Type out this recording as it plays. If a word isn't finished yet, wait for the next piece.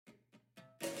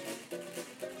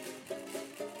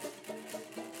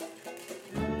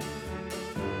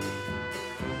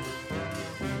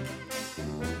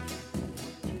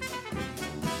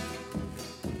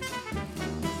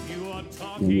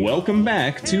Welcome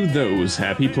back to Those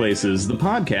Happy Places, the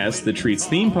podcast that treats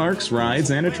theme parks, rides,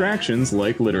 and attractions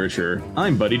like literature.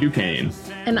 I'm Buddy Duquesne.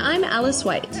 And I'm Alice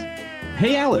White.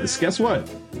 Hey Alice, guess what?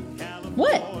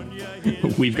 What?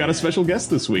 We've got a special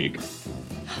guest this week.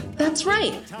 That's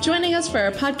right. Joining us for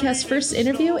our podcast's first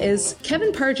interview is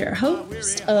Kevin Parger,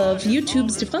 host of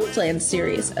YouTube's Defunctland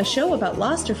series, a show about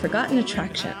lost or forgotten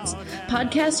attractions.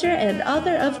 Podcaster and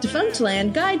author of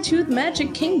Defunctland, Guide to the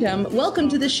Magic Kingdom. Welcome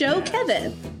to the show,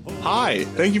 Kevin. Hi,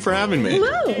 thank you for having me.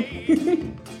 Hello.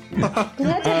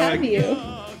 Glad to have you.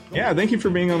 Yeah, thank you for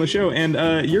being on the show.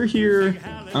 And you're here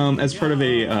as part of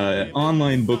a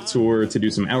online book tour to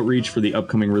do some outreach for the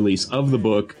upcoming release of the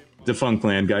book,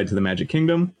 Defunctland, Guide to the Magic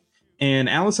Kingdom. And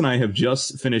Alice and I have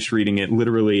just finished reading it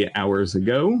literally hours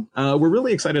ago. We're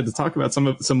really excited to talk about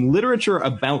some literature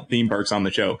about theme parks on the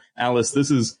show. Alice,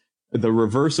 this is the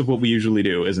reverse of what we usually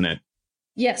do, isn't it?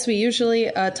 Yes, we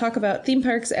usually talk about theme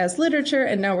parks as literature,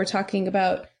 and now we're talking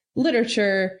about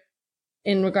literature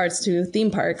in regards to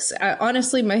theme parks.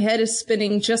 Honestly, my head is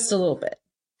spinning just a little bit.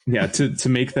 Yeah, to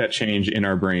make that change in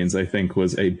our brains, I think,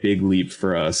 was a big leap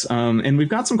for us. And we've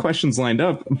got some questions lined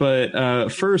up.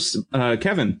 But first,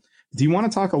 Kevin, do you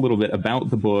want to talk a little bit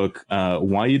about the book,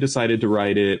 why you decided to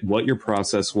write it, what your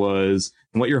process was,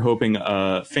 and what you're hoping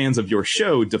fans of your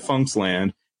show,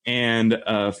 Defunctland, and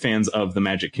fans of the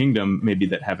Magic Kingdom, maybe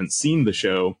that haven't seen the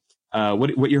show,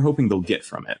 what you're hoping they'll get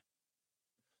from it?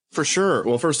 For sure.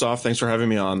 Well, first off, thanks for having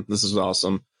me on. This is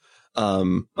awesome.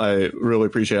 I really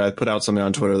appreciate it. I put out something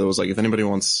on Twitter that was like, if anybody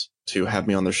wants to have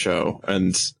me on the show,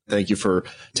 and thank you for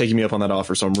taking me up on that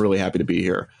offer. So I'm really happy to be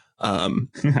here.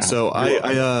 So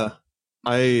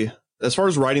I, as far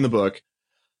as writing the book,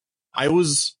 I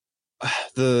was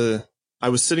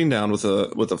sitting down with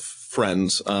a friend,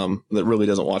 that really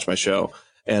doesn't watch my show,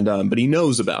 and, but he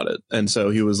knows about it. And so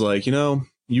he was like,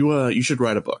 you should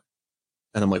write a book.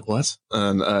 And I'm like, what?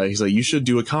 And he's like, you should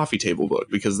do a coffee table book,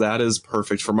 because that is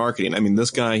perfect for marketing. I mean,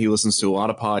 this guy, he listens to a lot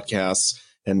of podcasts,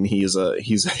 and he's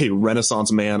a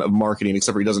renaissance man of marketing,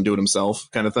 except for he doesn't do it himself,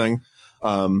 kind of thing.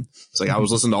 It's like, I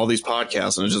was listening to all these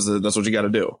podcasts, and it's just, that's what you got to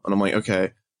do. And I'm like,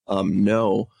 okay,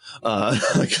 no,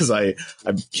 because I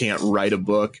can't write a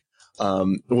book.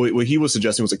 What he was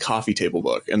suggesting was a coffee table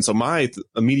book. And so my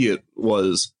immediate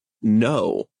was,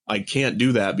 no, I can't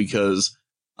do that, because,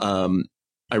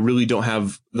 I really don't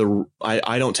have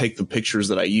I don't take the pictures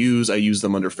that I use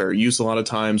them under fair use a lot of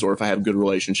times, or if I have good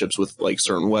relationships with like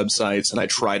certain websites, and I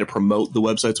try to promote the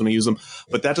websites when I use them,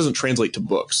 but that doesn't translate to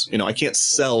books. I can't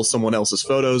sell someone else's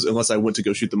photos unless I went to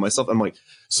go shoot them myself. I'm like,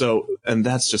 and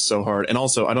that's just so hard. And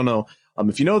also, I don't know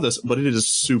if you know this, but it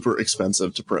is super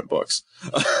expensive to print books,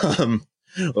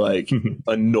 like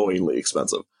annoyingly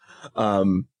expensive.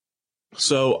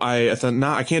 So I thought,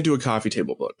 I can't do a coffee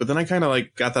table book. But then I kind of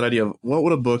like got that idea of what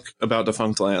would a book about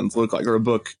Defunctland look like, or a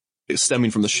book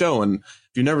stemming from the show. And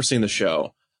if you've never seen the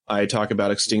show, I talk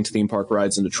about extinct theme park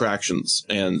rides and attractions.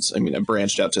 And I mean, I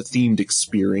branched out to themed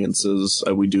experiences.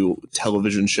 We do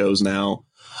television shows now.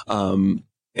 And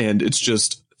it's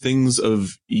just things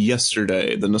of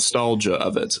yesterday, the nostalgia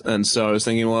of it. And so I was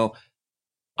thinking, well,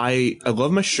 I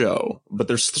love my show, but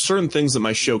there's certain things that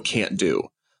my show can't do.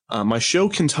 My show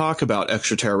can talk about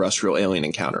extraterrestrial alien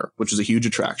encounter, which is a huge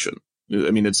attraction. I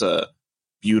mean, it's a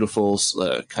beautiful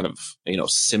kind of,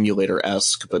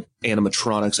 simulator-esque, but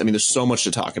animatronics. I mean, there's so much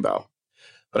to talk about.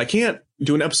 But I can't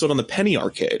do an episode on the Penny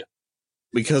Arcade,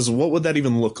 because what would that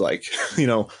even look like?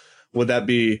 Would that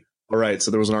be, all right, so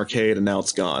there was an arcade and now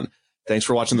it's gone. Thanks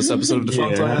for watching this episode of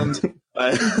Defunctland.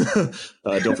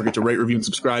 Don't forget to rate, review, and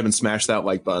subscribe, and smash that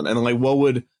like button. And then, like, what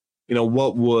would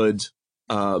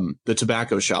the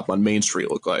tobacco shop on Main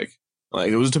Street look like?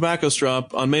 Like, it was a tobacco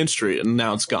shop on Main Street and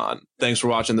now it's gone. Thanks for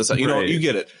watching this. You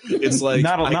get it. It's like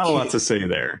not a lot to say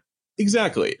there.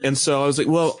 Exactly. And so I was like,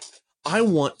 well, I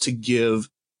want to give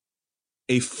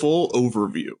a full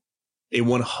overview, a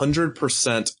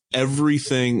 100%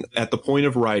 everything at the point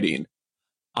of writing.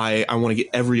 I want to get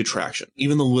every attraction,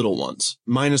 even the little ones,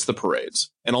 minus the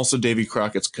parades, and also Davy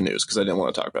Crockett's canoes, because I didn't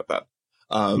want to talk about that.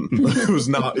 It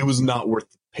was not worth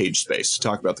the page space to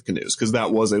talk about the canoes, because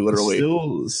that was a literally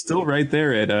still right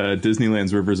there at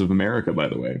Disneyland's Rivers of America, by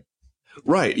the way.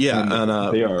 Right. Yeah.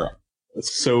 And they are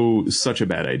such a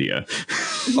bad idea.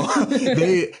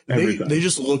 They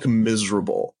just look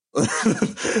miserable.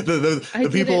 I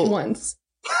did it once.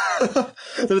 What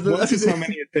is how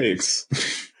many it takes?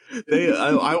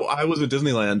 I was at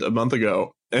Disneyland a month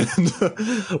ago, and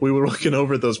we were looking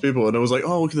over at those people, and I was like,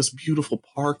 oh, look at this beautiful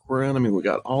park we're in. I mean, we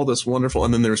got all this wonderful,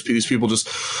 and then there's these people just,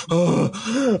 it's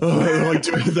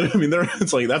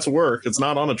like, that's work. It's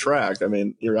not on a track. I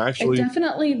mean, you're actually... I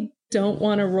definitely don't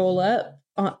want to roll up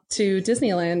to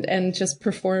Disneyland and just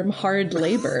perform hard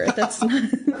labor. That's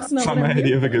not my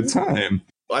idea of a good time.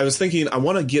 I was thinking I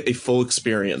want to get a full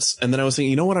experience, and then I was thinking,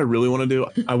 you know what I really want to do?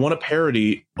 I want to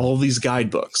parody all these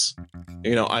guidebooks.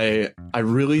 You know, I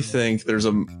really think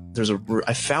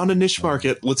I found a niche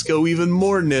market. Let's go even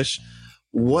more niche.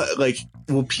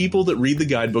 Will people that read the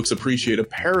guidebooks appreciate a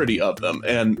parody of them?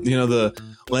 And you know, the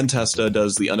Len Testa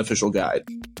does the unofficial guide,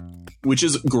 which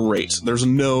is great. There's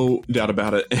no doubt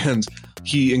about it. And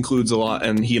he includes a lot,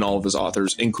 and he and all of his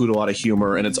authors include a lot of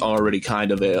humor, and it's already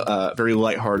kind of a very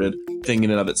lighthearted thing in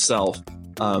and of itself.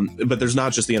 But there's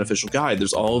not just the unofficial guide.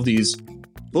 There's all of these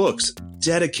books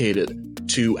dedicated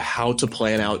to how to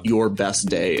plan out your best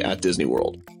day at Disney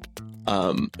World.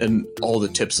 And all the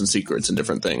tips and secrets and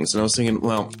different things. And I was thinking,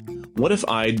 well, what if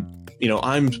I'm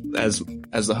as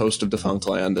the host of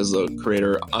Defunctland, as the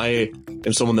creator, I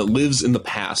am someone that lives in the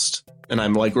past, and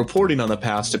I'm like reporting on the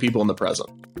past to people in the present.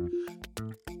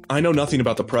 I know nothing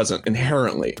about the present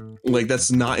inherently. Like, that's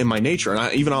not in my nature.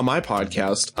 And even on my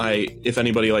podcast, if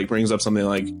anybody like brings up something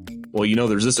like, well, you know,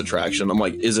 there's this attraction, I'm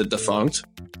like, is it defunct?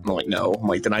 I'm like, no. I'm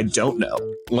like, then I don't know.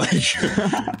 Like,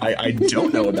 I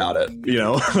don't know about it. You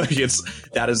know, like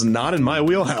that is not in my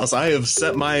wheelhouse. I have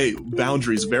set my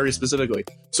boundaries very specifically.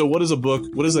 So what is a book?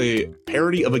 What is a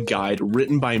parody of a guide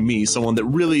written by me, someone that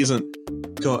really isn't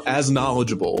as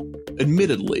knowledgeable,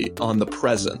 admittedly, on the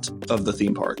present of the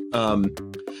theme park?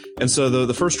 And so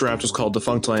the first draft was called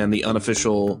Defunctland, the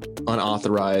unofficial,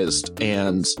 unauthorized,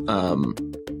 and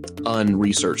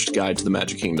unresearched guide to the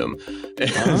Magic Kingdom.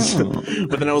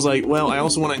 But then I was like, well, I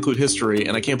also want to include history,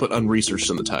 and I can't put unresearched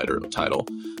in the title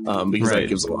because that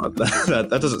gives a lot.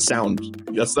 That doesn't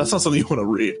sound, that's not something you want to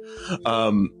read.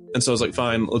 And so I was like,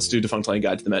 fine, let's do Defunctland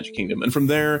Guide to the Magic Kingdom. And from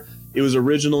there, it was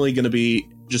originally going to be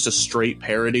just a straight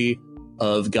parody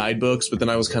of guidebooks, but then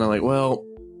I was kind of like, well,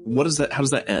 what is that? How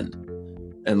does that end?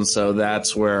 And so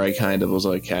that's where I kind of was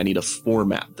like, okay, I need to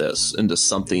format this into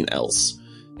something else.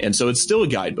 And so it's still a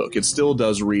guidebook. It still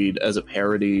does read as a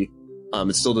parody.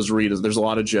 It still does read as there's a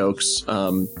lot of jokes.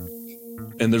 And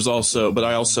there's also, but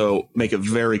I also make it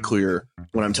very clear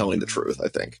when I'm telling the truth, I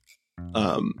think.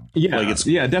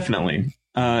 Definitely.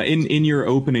 In your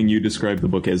opening, you described the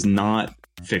book as not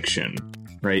fiction,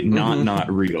 right?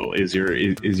 Not real is your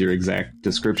exact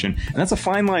description. And that's a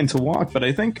fine line to walk, but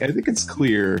I think it's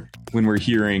clear when we're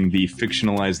hearing the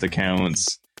fictionalized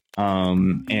accounts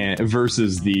and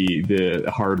versus the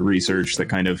hard research that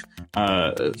kind of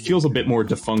feels a bit more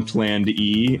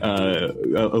Defunctland-y,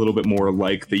 a little bit more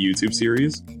like the YouTube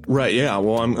series. Right, yeah.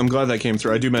 Well, I'm glad that came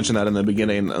through. I do mention that in the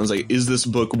beginning. I was like, is this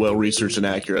book well-researched and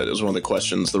accurate? It was one of the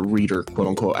questions the reader,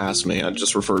 quote-unquote, asked me. I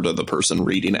just refer to the person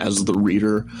reading as the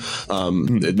reader.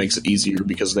 It makes it easier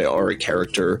because they are a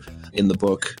character in the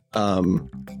book.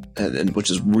 And which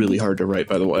is really hard to write,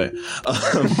 by the way.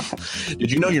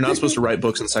 Did you know you're not supposed to write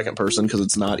books in second person because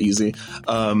it's not easy?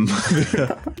 Probably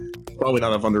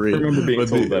not fun to read. I remember being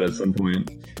told that at some point.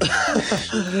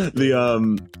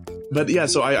 But yeah,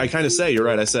 so I kind of say, you're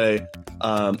right. I say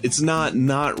it's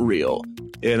not real,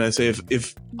 and I say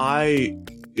if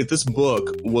this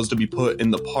book was to be put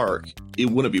in the park, it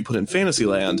wouldn't be put in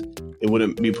Fantasyland. It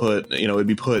wouldn't be put, it'd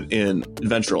be put in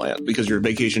Adventureland because your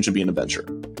vacation should be an adventure.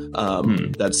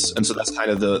 That's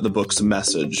kind of the book's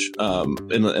message, and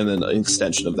then an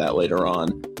extension of that later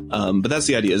on. But that's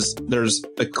the idea, is there's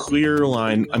a clear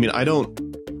line. I mean,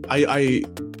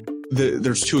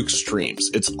 there's two extremes.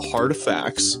 It's hard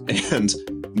facts and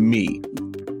me.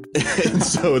 And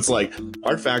so it's like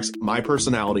hard facts, my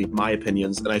personality, my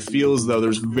opinions. And I feel as though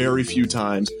there's very few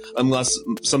times, unless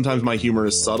sometimes my humor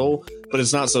is subtle, but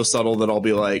it's not so subtle that I'll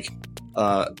be like,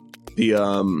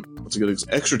 what's a good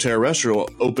Extraterrestrial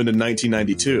opened in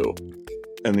 1992.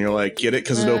 And you're like, get it?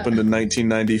 Because it opened in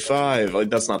 1995. Like,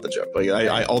 that's not the joke.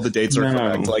 Like, all the dates are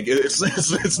correct. Like,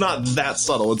 it's not that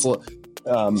subtle. It's,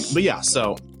 but yeah.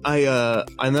 So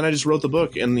and then I just wrote the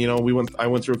book, and I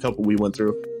went through a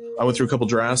couple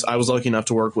drafts. I was lucky enough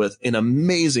to work with an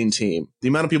amazing team. The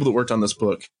amount of people that worked on this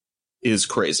book is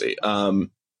crazy.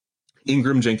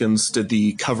 Ingram Jenkins did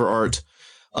the cover art,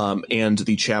 and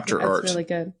the chapter art. Really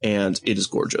good. And it is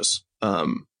gorgeous,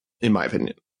 in my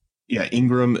opinion. Yeah,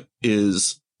 Ingram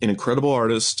is an incredible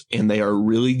artist, and they are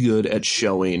really good at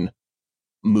showing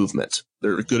movement.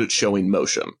 They're good at showing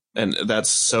motion. And that's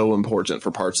so important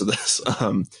for parts of this,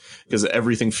 because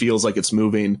everything feels like it's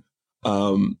moving.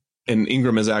 And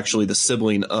Ingram is actually the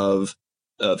sibling of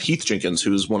Heath Jenkins,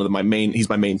 who's he's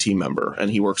my main team member, and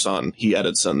he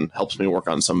edits and helps me work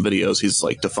on some videos. He's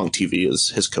like Defunct TV is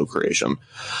his co-creation.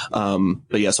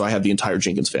 But yeah, so I have the entire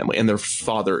Jenkins family, and their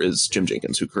father is Jim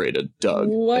Jenkins, who created Doug.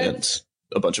 What?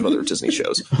 a bunch of other Disney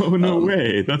shows. Oh, no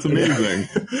way. That's amazing.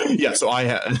 Yeah. So I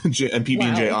had and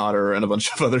PB&J Otter and a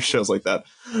bunch of other shows like that.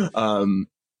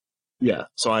 Yeah.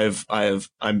 So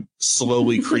I'm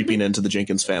slowly creeping into the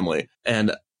Jenkins family.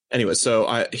 And anyway,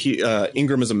 so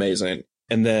Ingram is amazing.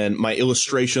 And then my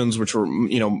illustrations, which were,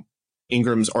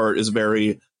 Ingram's art is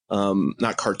very,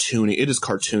 not cartoony. It is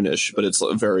cartoonish, but it's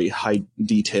very high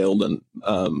detailed and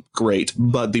great.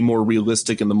 But the more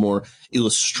realistic and the more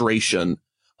illustration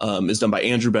is done by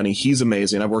Andrew Benny. He's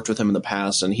amazing. I've worked with him in the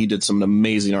past, and he did some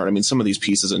amazing art. I mean, some of these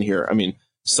pieces in here,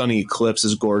 Sunny Eclipse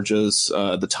is gorgeous.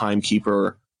 The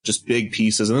Timekeeper, just big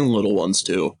pieces, and then little ones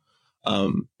too.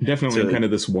 Definitely kind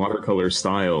of this watercolor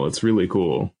style. It's really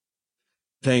cool.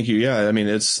 Thank you. Yeah,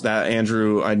 it's that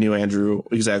Andrew. I knew Andrew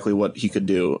exactly what he could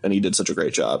do, and he did such a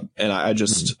great job. And I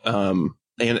just and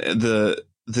the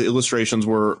illustrations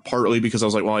were partly because I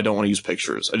was like, well, I don't want to use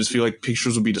pictures. I just feel like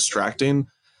pictures would be distracting.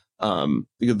 And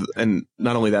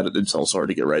not only that, it's also hard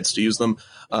to get rights to use them.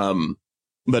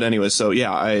 But anyway, so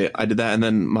yeah, I did that, and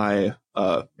then my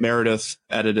Meredith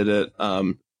edited it.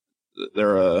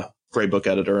 They're a great book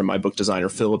editor, and my book designer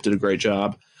Philip did a great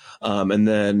job. And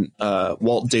then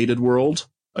Walt Dated World.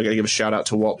 I gotta give a shout out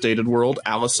to Walt Dated World.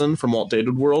 Allison from Walt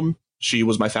Dated World. She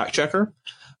was my fact checker.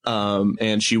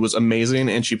 And she was amazing,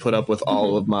 and she put up with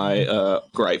all of my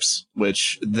gripes,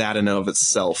 which that in and of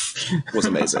itself was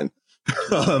amazing.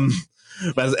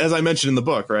 But as I mentioned in the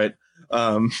book, right?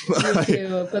 I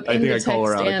think I call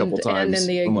her out a couple times. And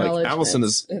in the I'm like, Allison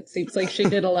is. It seems like she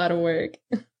did a lot of work.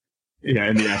 Yeah,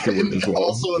 and the afterward as well.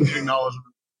 Also in the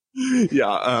acknowledgement.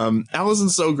 Yeah,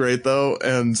 Allison's so great though,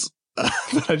 and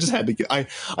I just had to get.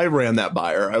 I ran that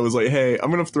by her. I was like, "Hey, I'm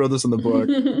gonna throw this in the book,"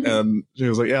 and she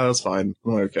was like, "Yeah, that's fine."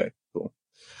 I'm like, "Okay, cool."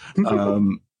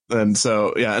 And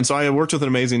so I worked with an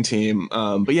amazing team.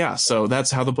 But yeah, so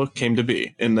that's how the book came to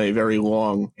be in a very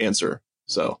long answer.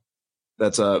 So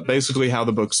that's basically how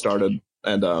the book started.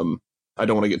 And I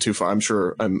don't want to get too far. I'm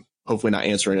sure I'm hopefully not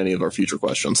answering any of our future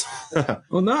questions.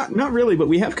 Well, not really, but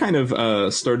we have kind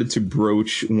of started to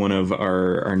broach one of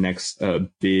our next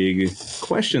big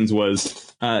questions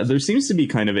was there seems to be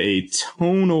kind of a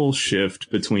tonal shift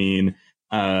between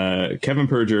Kevin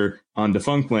Perjurer on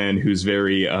Defunctland, who's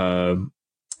very, how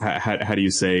do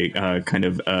you say, kind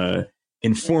of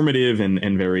informative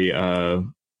and very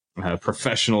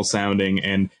professional sounding,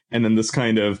 and then this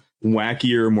kind of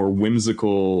wackier, more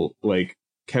whimsical, like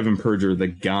Kevin Perjurer, the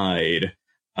guide,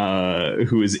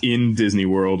 who is in Disney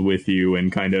World with you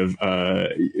and kind of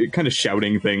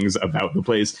shouting things about the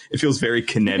place. It feels very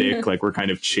kinetic, like we're kind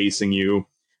of chasing you.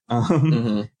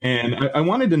 And I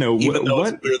wanted to know even though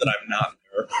it's clear that I'm not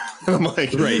there. I'm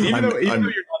like, right. Even though you're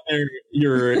not there,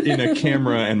 you're in a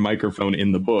camera and microphone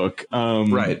in the book.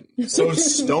 Right. So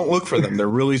just don't look for them. They're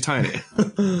really tiny.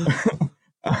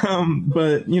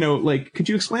 But like, could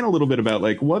you explain a little bit about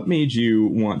like what made you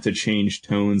want to change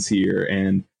tones here,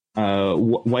 and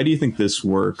why do you think this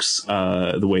works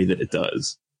the way that it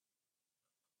does?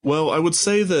 Well, I would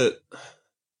say that,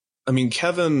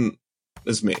 Kevin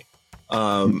is me.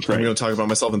 I'm going to talk about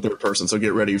myself in third person, so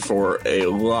get ready for a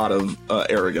lot of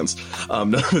arrogance. A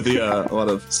lot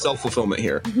of self-fulfillment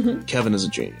here. Kevin is a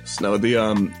genius. No,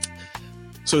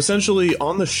 so essentially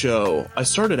on the show, I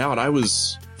started out, I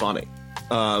was funny.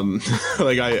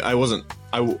 Like I wasn't,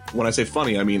 when I say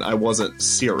funny, I mean, I wasn't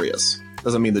serious.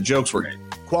 Doesn't mean the jokes were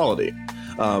quality,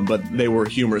 but they were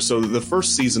humorous. So the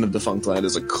first season of Defunctland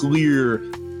is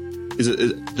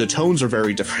the tones are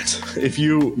very different. If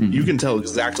you can tell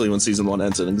exactly when season 1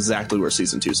 ends and exactly where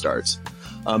season 2 starts,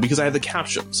 because I have the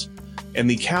captions, and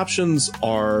the captions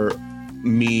are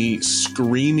me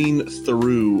screaming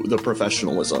through the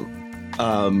professionalism.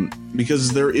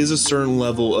 Because there is a certain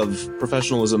level of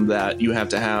professionalism that you have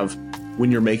to have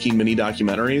when you're making mini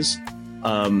documentaries.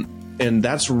 And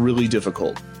that's really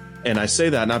difficult. And I say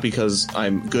that not because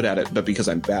I'm good at it, but because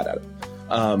I'm bad at it.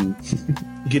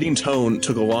 Getting tone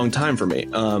took a long time for me.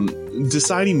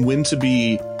 Deciding when to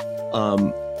be,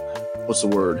 what's the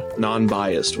word?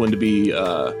 Non-biased, when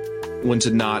to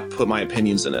not put my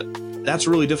opinions in it. That's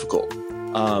really difficult.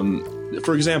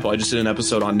 For example, I just did an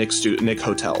episode on Nick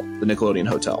Hotel, the Nickelodeon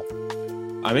Hotel.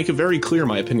 I make it very clear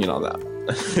my opinion on that.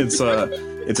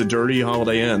 It's a dirty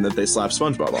Holiday Inn that they slap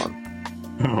SpongeBob on.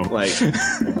 Oh. Like,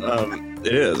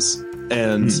 it is.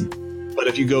 And but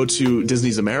if you go to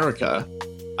Disney's America,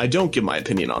 I don't give my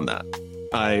opinion on that.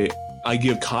 I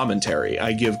give commentary.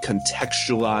 I give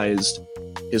contextualized,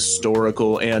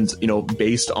 historical, and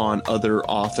based on other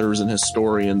authors and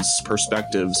historians'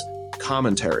 perspectives,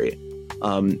 commentary.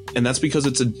 And that's because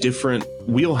it's a different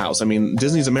wheelhouse.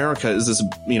 Disney's America is this,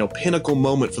 pinnacle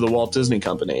moment for the Walt Disney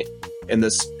Company.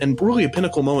 and really a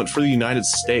pinnacle moment for the United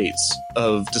States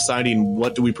of deciding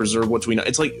what do we preserve, what do we not.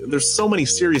 It's like there's so many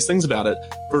serious things about it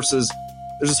versus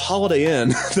there's this Holiday Inn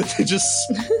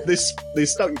that they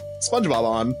stuck SpongeBob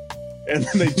on, and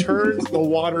then they turned the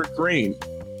water green.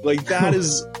 Like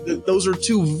those are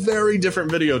two very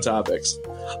different video topics.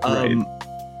 Right.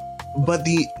 But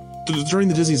during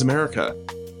the Disney's America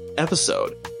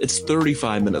episode, it's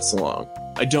 35 minutes long.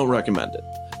 I don't recommend it.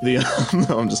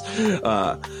 No, I'm just,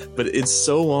 but it's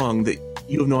so long that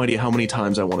you have no idea how many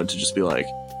times I wanted to just be like,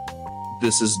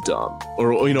 this is dumb.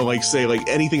 Or, like say like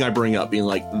anything I bring up being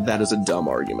like, that is a dumb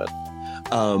argument.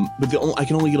 But I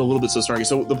can only get a little bit so snarky.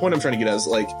 So the point I'm trying to get at is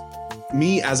like,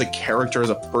 me as a character, as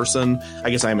a person, I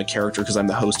guess I am a character because I'm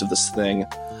the host of this thing.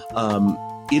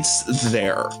 It's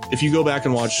there. If you go back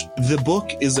and watch, the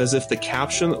book is as if the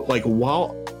caption, like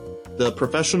while the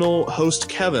professional host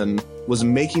Kevin was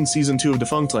making season 2 of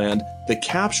Defunctland, the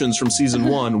captions from season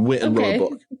 1 went and wrote a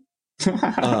book.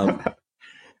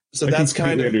 So that's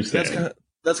kind of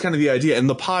the idea. And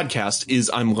the podcast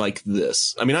is I'm like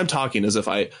this. I mean, I'm talking as if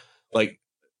I like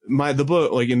the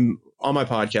book, like on my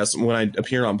podcast, when I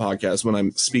appear on podcasts, when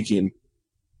I'm speaking,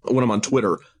 when I'm on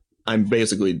Twitter, I'm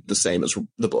basically the same as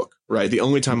the book, right? The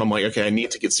only time I'm like, okay, I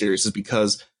need to get serious is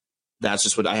because that's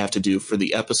just what I have to do for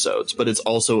the episodes. But it's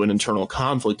also an internal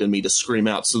conflict in me to scream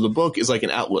out. So the book is like an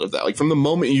outlet of that. Like from the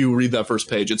moment you read that first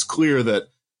page, it's clear that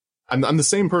I'm the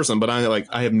same person, but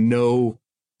I have no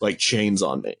like chains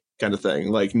on me kind of thing.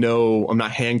 Like, no, I'm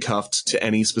not handcuffed to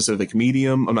any specific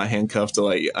medium. I'm not handcuffed to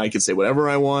like, I can say whatever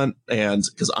I want. And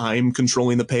because I'm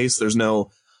controlling the pace, there's no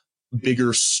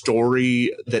bigger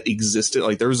story that existed.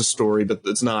 Like there's a story, but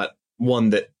it's not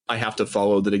one that I have to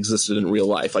follow that existed in real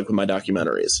life, like with my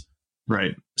documentaries.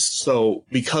 Right. So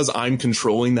because I'm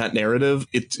controlling that narrative,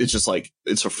 it's just like,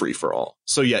 it's a free for all.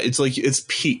 So yeah, it's like, it's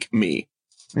peak me.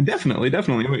 And definitely.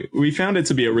 We found it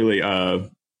to be a really,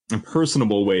 a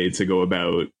personable way to go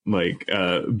about like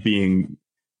being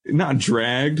not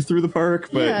dragged through the park,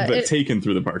 but taken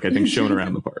through the park. I think shown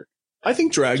around the park. I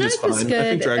think dragged is fine. Good. I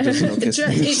think dragged is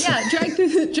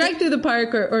okay. dragged through the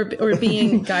park or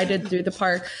being guided through the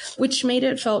park, which made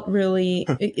it feel really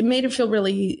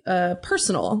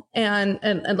personal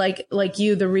and like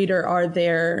you, the reader, are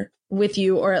there with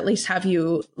you, or at least have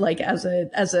you like as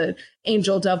a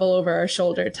angel devil over our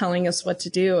shoulder telling us what to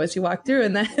do as you walk through.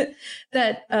 And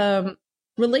that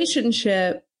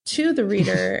relationship to the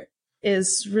reader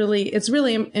is really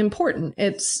important.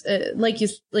 It's like you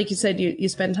said, you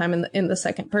spend time in the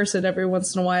second person every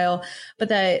once in a while, but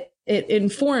that it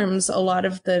informs a lot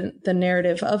of the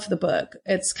narrative of the book.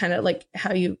 It's kind of like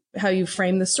how you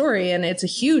frame the story, and it's a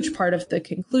huge part of the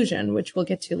conclusion, which we'll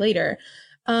get to later.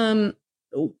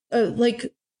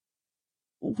 Like,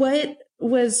 what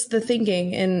was the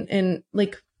thinking and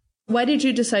like, why did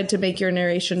you decide to make your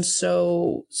narration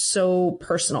so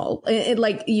personal,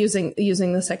 like using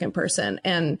the second person?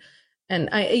 And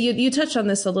you touched on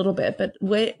this a little bit, but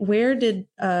where did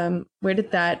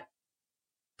that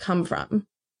come from?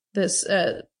 This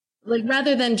like,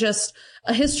 rather than just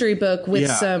a history book with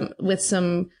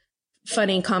some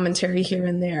funny commentary here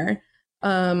and there,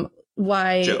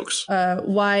 why jokes?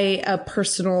 Why a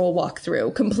personal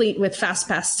walkthrough complete with fast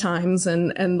pass times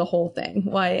and the whole thing?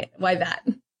 Why that?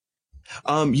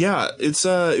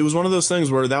 It was one of those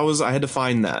things where I had to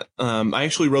find that. I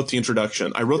actually wrote the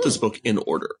introduction. I wrote this book in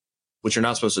order, which you're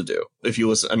not supposed to do. If you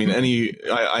listen, I mean,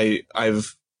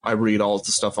 I read all of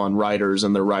the stuff on writers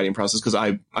and their writing process, because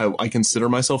I consider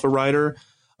myself a writer,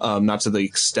 not to the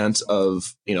extent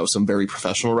of, some very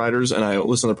professional writers. And I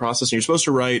listen to the process, and you're supposed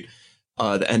to write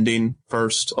the ending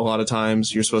first. A lot of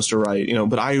times you're supposed to write,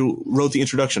 but I wrote the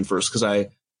introduction first because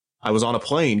I was on a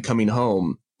plane coming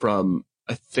home from,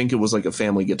 I think it was like a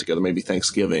family get together, maybe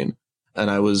Thanksgiving. And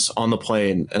I was on the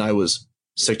plane and I was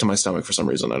sick to my stomach for some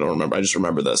reason. I don't remember. I just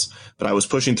remember this, but I was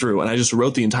pushing through and I just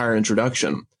wrote the entire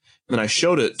introduction. And then I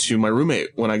showed it to my roommate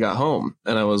when I got home,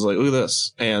 and I was like, look at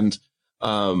this. And,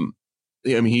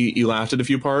 he laughed at a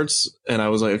few parts, and I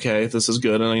was like, okay, this is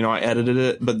good. And, I edited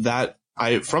it, but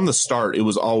from the start, it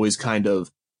was always kind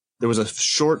of, there was a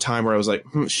short time where I was like,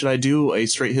 should I do a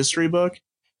straight history book?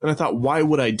 And I thought, why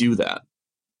would I do that?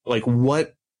 Like,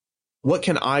 what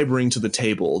can I bring to the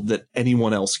table that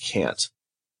anyone else can't?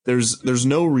 There's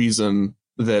no reason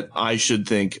that I should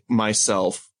think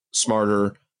myself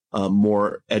smarter,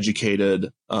 more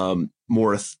educated,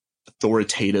 more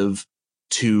authoritative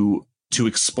to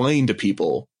explain to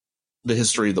people the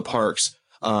history of the parks,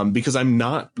 because I'm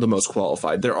not the most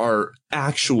qualified. There are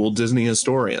actual Disney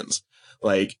historians,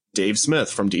 like Dave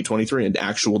Smith from D23, an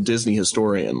actual Disney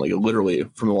historian, like literally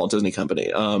from the Walt Disney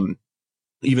Company.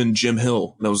 Even Jim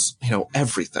Hill knows,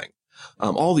 everything.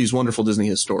 all these wonderful Disney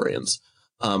historians.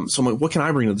 So I'm like, what can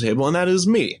I bring to the table? And that is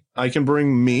me. I can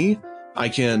bring me. I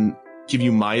can give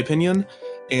you my opinion.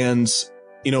 And,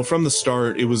 from the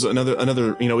start, it was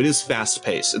another, it is fast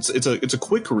paced. It's a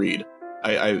quick read.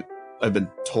 I've been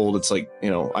told it's like,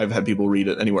 I've had people read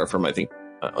it anywhere from, I think,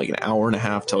 like an hour and a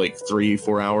half to like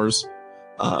 3-4 hours,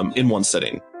 in one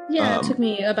sitting. Yeah, it took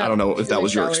me about. I don't know if that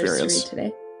was your 3 hours experience to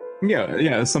read today.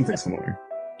 Yeah, something similar.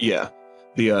 Yeah,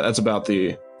 that's about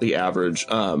the average.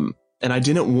 And I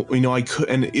didn't, I could,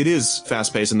 and it is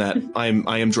fast paced in that I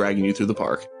am dragging you through the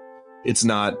park. It's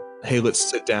not, hey, let's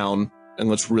sit down and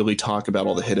let's really talk about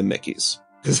all the hidden Mickeys,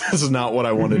 because this is not what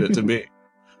I wanted it to be.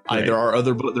 Right. There are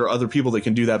other people that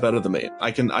can do that better than me.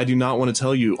 I do not want to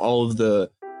tell you all of the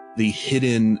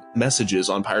hidden messages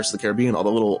on Pirates of the Caribbean, all the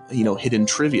little, hidden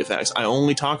trivia facts. I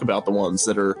only talk about the ones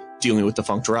that are dealing with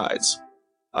defunct rides.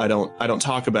 I don't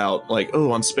talk about like,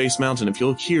 oh, on Space Mountain, if you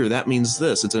look here, that means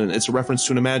this. It's a reference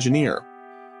to an Imagineer.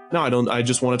 No, I don't. I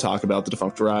just want to talk about the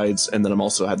defunct rides, and then I'm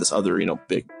also had this other,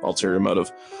 big ulterior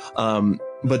motive.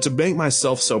 But to make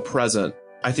myself so present,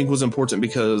 I think was important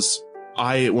because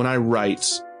when I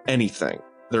write anything,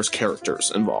 there's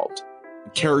characters involved.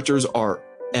 Characters are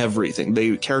everything.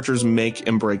 Characters make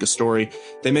and break a story.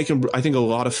 They make, I think, a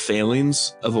lot of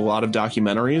failings of a lot of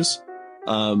documentaries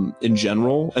in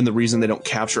general, and the reason they don't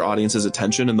capture audience's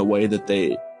attention in the way that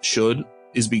they should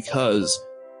is because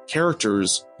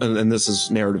characters, and this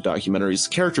is narrative documentaries,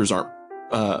 characters aren't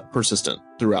persistent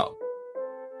throughout.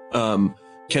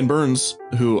 Ken Burns,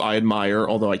 who I admire,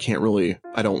 although I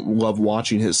don't love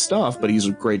watching his stuff, but he's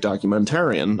a great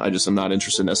documentarian. I just am not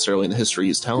interested necessarily in the history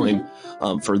he's telling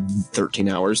for 13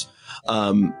 hours.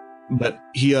 But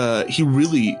he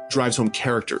really drives home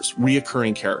characters,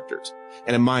 reoccurring characters.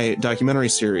 And in my documentary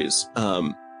series,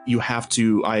 you have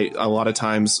to, a lot of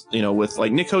times, with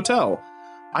like Nick Hotel,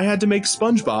 I had to make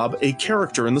SpongeBob a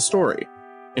character in the story.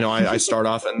 I start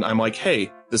off and I'm like,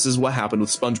 hey, this is what happened with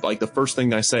SpongeBob. Like the first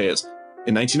thing I say is,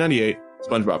 in 1998,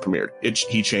 SpongeBob premiered.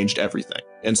 He changed everything.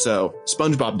 And so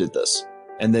SpongeBob did this.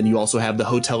 And then you also have the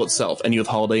hotel itself, and you have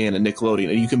Holiday Inn and Nickelodeon,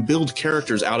 and you can build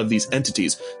characters out of these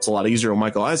entities. It's a lot easier when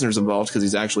Michael Eisner's involved because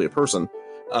he's actually a person.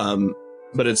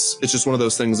 But it's just one of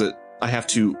those things that I have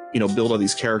to, build all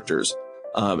these characters.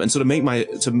 And so when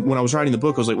I was writing the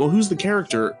book, I was like, well, who's the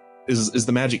character? Is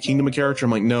the Magic Kingdom a character?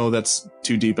 I'm like, no, that's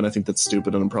too deep, and I think that's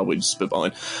stupid, and I'm probably just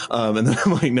spitballing. And then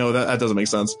I'm like, no, that doesn't make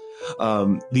sense.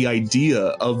 The idea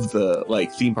of the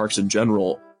theme parks in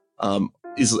general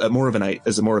is more of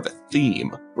a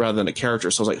theme rather than a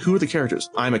character. So I was like, who are the characters?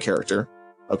 I'm a character.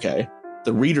 Okay.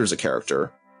 The reader's a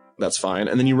character. That's fine.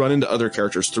 And then you run into other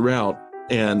characters throughout.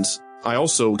 And I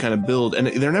also kind of build, and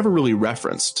they're never really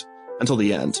referenced until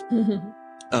the end.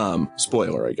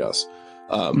 Spoiler, I guess.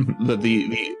 But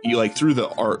you through the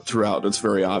art throughout, it's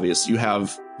very obvious. You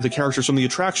have the characters from the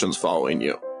attractions following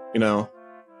you,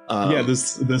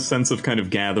 this sense of kind of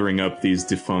gathering up these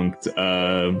defunct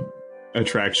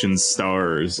attraction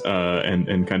stars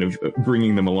and kind of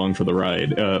bringing them along for the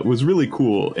ride was really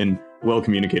cool and well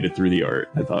communicated through the art,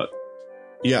 I thought.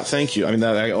 Yeah, thank you. I mean,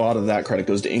 a lot of that credit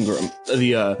goes to Ingram.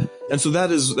 And so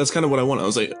that's kind of what I want. I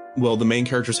was like, well, the main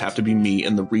characters have to be me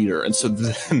and the reader, and so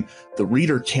then the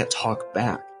reader can't talk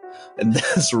back, and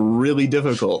that's really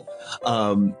difficult.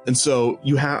 And so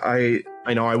I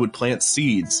know I would plant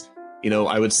seeds.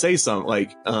 I would say something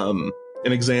like, an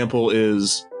example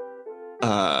is,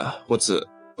 what's it?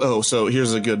 Oh, so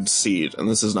here's a good seed, and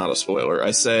this is not a spoiler.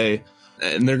 I say,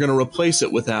 and they're going to replace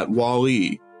it with that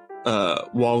WALL-E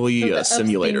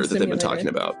simulator that they've been talking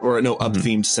about, or no,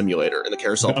 up-themed simulator in the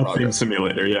Carousel Progress. Up-themed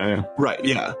simulator, yeah. Right,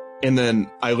 yeah. And then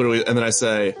I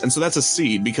say, and so that's a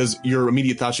seed, because your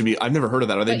immediate thought should be, I've never heard of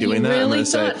that. Are they doing that? Really, and then I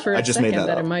say, I just made that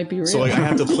up. It might be real. So I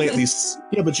have to plant these.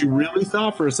 Yeah, but you really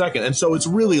thought for a second, and so it's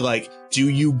really like, do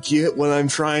you get what I'm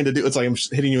trying to do? It's like I'm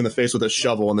hitting you in the face with a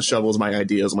shovel, and the shovel is my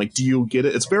ideas. I'm like, do you get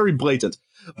it? It's very blatant,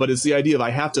 but it's the idea of I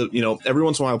have to, every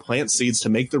once in a while plant seeds to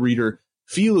make the reader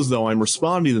feel as though I'm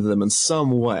responding to them in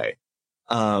some way.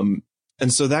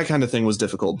 And so that kind of thing was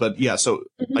difficult. But yeah, so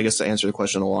I guess to answer the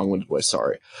question in a long-winded way,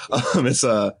 sorry. It's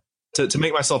to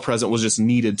make myself present was just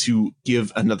needed to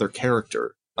give another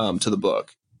character to the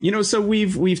book. So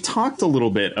we've talked a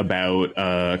little bit about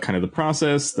kind of the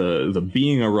process, the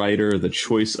being a writer, the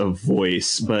choice of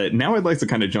voice, but now I'd like to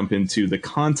kind of jump into the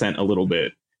content a little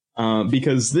bit,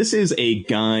 because this is a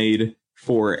guide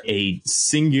for a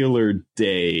singular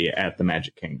day at the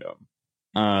Magic Kingdom.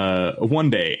 One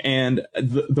day. And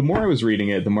the more I was reading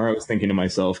it, the more I was thinking to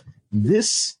myself,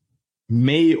 this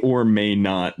may or may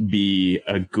not be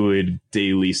a good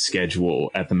daily schedule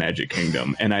at the Magic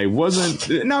Kingdom. And I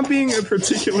wasn't, not being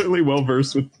particularly well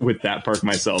versed with that park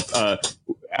myself.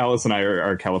 Alice and I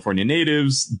are California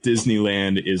natives.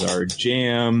 Disneyland is our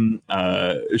jam.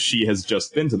 She has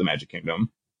just been to the Magic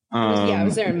Kingdom. I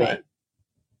was there in May.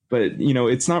 But, you know,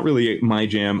 it's not really my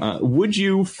jam. Would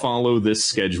you follow this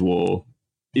schedule?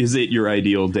 Is it your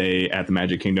ideal day at the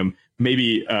Magic Kingdom?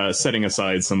 Maybe setting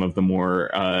aside some of the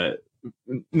more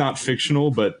not fictional,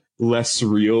 but less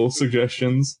surreal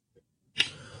suggestions.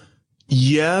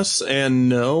 Yes and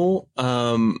no.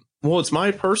 Well, it's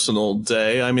my personal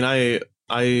day. I mean,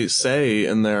 I say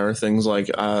in there things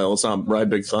like, let's not ride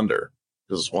Big Thunder,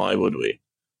 because why would we?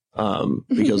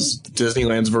 Because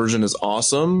Disneyland's version is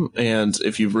awesome, and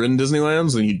if you've ridden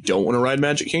Disneyland's and you don't want to ride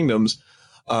Magic Kingdoms,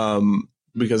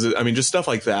 because just stuff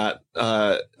like that,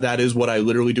 that is what I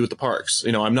literally do at the parks.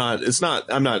 You know, I'm not,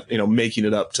 you know, making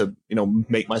it up to, you know,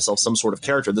 make myself some sort of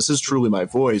character. This is truly my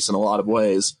voice in a lot of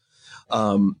ways.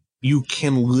 You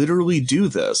can literally do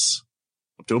this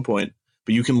up to a point,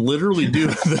 but you can literally you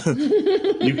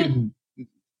can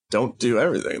don't do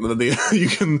everything. You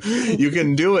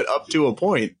can do it up to a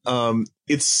point.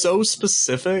 It's so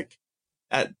specific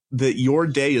that your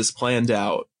day is planned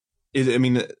out.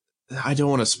 I don't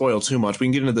want to spoil too much. We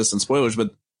can get into this in spoilers,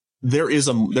 but there is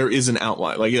an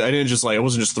outline. Like, I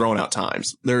wasn't just throwing out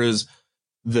times. There is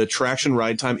the attraction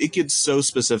ride time. It gets so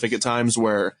specific at times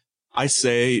where I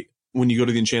say, when you go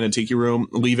to the Enchanted Tiki Room,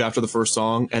 leave after the first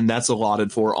song, and that's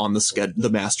allotted for on the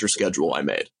master schedule I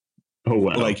made. Oh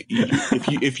wow! Like,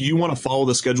 if you want to follow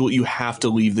the schedule, you have to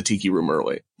leave the Tiki Room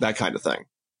early. That kind of thing.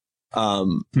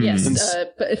 Yes,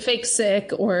 fake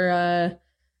sick or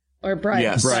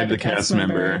bribe the cast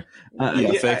member.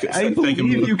 I believe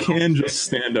you can just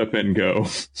stand up and go.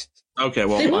 Okay,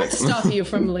 well, they won't stop you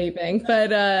from leaving, but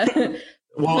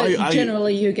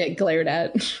generally you get glared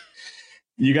at.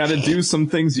 You got to do some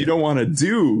things you don't want to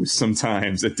do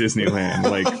sometimes at Disneyland,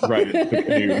 like ride the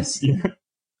canoes. Yeah.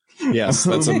 Yes,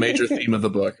 that's a major theme of the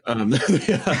book. You're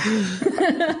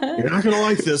not going to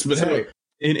like this, but hey.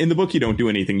 In the book, you don't do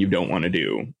anything you don't want to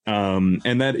do.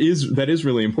 And that is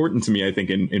really important to me, I think,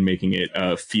 in making it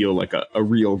feel like a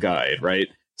real guide, right?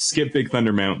 Skip Big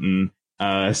Thunder Mountain.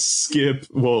 I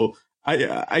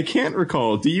can't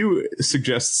recall. Do you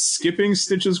suggest skipping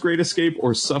Stitch's Great Escape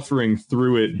or suffering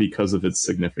through it because of its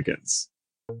significance?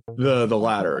 The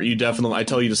latter. I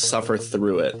tell you to suffer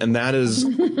through it. And that is a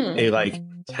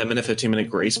 10-minute, 15-minute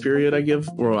grace period I give.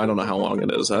 Or I don't know how long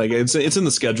it is. It's in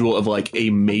the schedule of a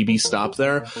maybe stop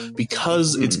there,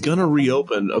 because it's going to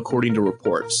reopen, according to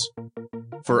reports,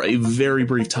 for a very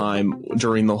brief time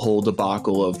during the whole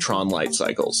debacle of Tron light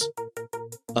cycles.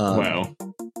 Wow.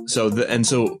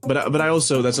 But I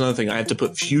also, that's another thing, I have to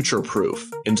put future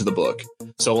proof into the book.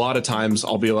 So a lot of times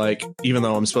I'll be like, even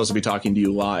though I'm supposed to be talking to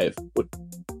you live,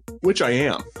 which I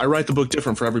am, I write the book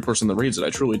different for every person that reads it. I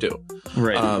truly do.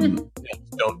 Right.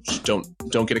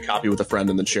 Don't get a copy with a friend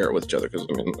and then share it with each other, because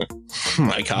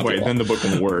my copy. Wait, then the book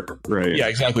won't work. Right. Yeah,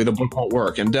 exactly. The book won't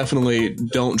work, and definitely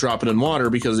don't drop it in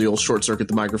water, because you'll short circuit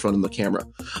the microphone and the camera.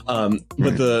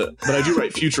 But I do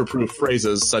write future proof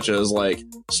phrases such as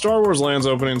Star Wars Land's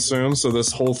opening soon, so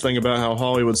this whole thing about how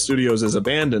Hollywood Studios is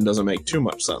abandoned doesn't make too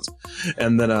much sense.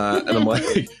 And then I'm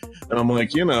like,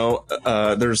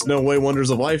 there's no way Wonders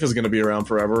of Life is going to be around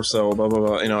forever, so blah blah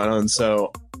blah,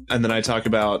 and then I talk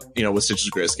about, with Stitch's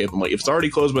Great Escape, I'm like, if it's already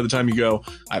closed by the time you go,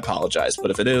 I apologize, but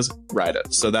if it is, ride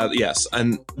it. So that, yes,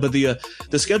 but the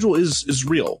schedule is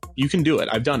real. You can do it.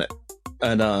 I've done it,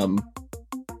 and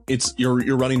it's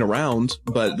you're running around,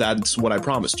 but that's what I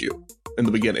promised you in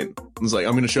the beginning. It's like,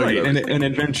 I'm going to show you an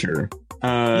adventure.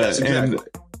 Yes, exactly.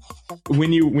 And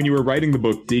when you were writing the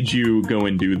book, did you go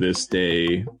and do this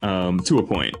day to a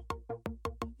point?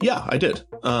 Yeah, I did.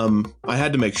 I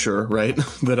had to make sure, right,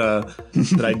 that I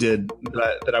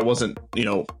wasn't,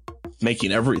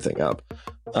 making everything up.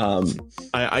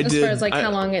 I did. As far as how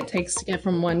long it takes to get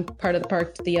from one part of the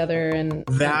park to the other, and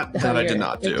that I did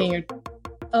not do.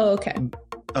 Oh, okay.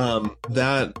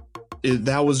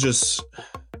 That was just.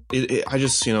 I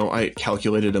just, I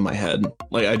calculated in my head.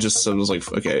 I just was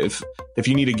like, okay, if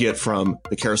you need to get from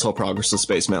the Carousel Progress to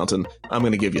Space Mountain, I'm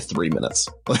going to give you 3 minutes.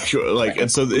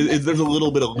 And so there's a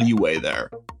little bit of leeway there.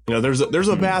 There's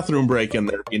a bathroom break in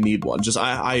there if you need one. Just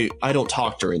I don't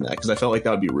talk during that, because I felt like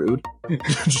that would be rude.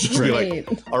 Just be like,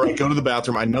 all right, go to the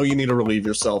bathroom. I know you need to relieve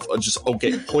yourself. Just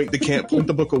point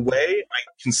the book away. I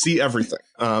can see everything.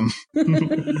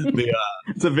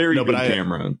 It's a very good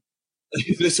camera.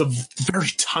 It's a very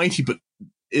tiny, but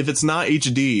if it's not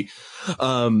HD,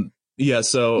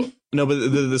 so no, but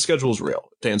the schedule is real.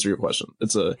 To answer your question,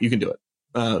 you can do it.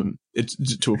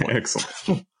 It's to a point.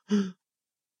 Excellent.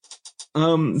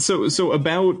 So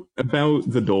about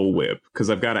the Dole Whip, because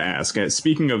I've got to ask.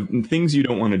 Speaking of things you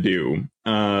don't want to do,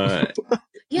 yeah,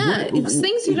 it's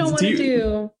things you don't want to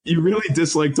do. You really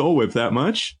dislike Dole Whip that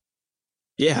much?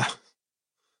 Yeah,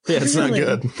 it's Really?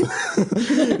 not good.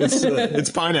 It's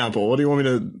pineapple. What do you want me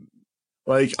to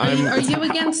like? Are you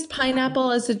against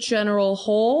pineapple as a general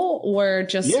whole, or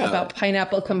just about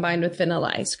pineapple combined with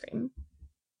vanilla ice cream?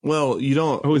 Well, you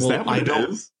don't. Oh, is well, that what it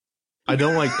is? I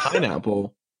don't like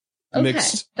pineapple. Okay,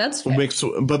 mixed, that's fair.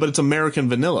 but it's American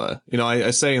vanilla. You know,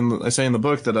 I say in the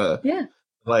book that Yeah.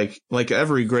 like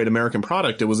every great American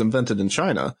product, it was invented in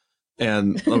China,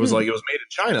 and I was like, it was made in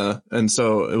China, and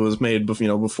so it was made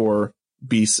before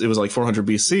BC. It was like 400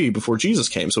 BC before Jesus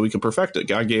came, so we could perfect it.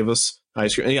 God gave us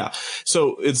ice cream. Yeah,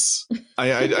 so it's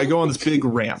I go on this big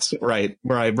rant, right,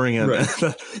 where I bring in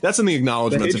that's in the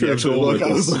acknowledgments. If you actually look,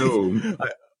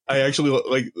 I actually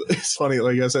like. It's funny,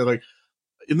 like I said, like.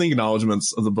 In the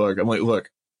acknowledgments of the book, I'm like,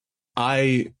 look,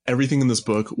 everything in this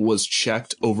book was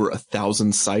checked over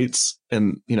 1,000 sites,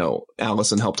 and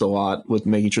Allison helped a lot with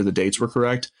making sure the dates were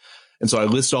correct, and so I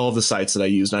list all of the sites that I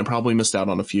used, and I probably missed out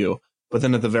on a few. But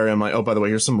then at the very end, I'm like, oh, by the way,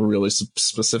 here's some really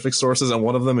specific sources, and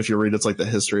one of them, if you read, it's like the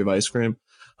history of ice cream.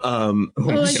 I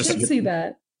did see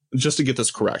that. Just to get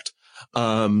this correct,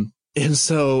 and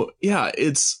so yeah,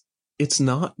 it's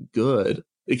not good.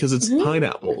 Because it's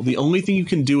pineapple. The only thing you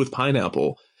can do with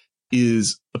pineapple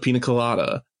is a pina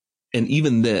colada. And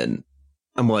even then,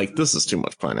 I'm like, this is too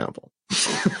much pineapple.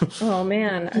 Oh,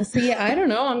 man. See, I don't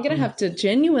know. I'm going to have to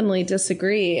genuinely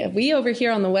disagree. We over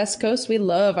here on the West Coast, we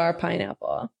love our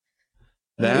pineapple.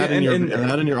 That and your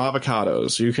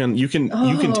avocados. You can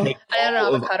take. I had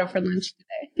an avocado for lunch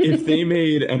today. If they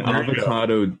made an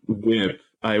avocado whip,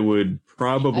 I would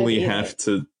probably have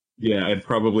to. Yeah, I'd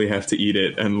probably have to eat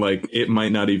it, and like it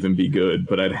might not even be good,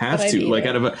 but I'd have to. Like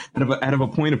out of a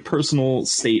point of personal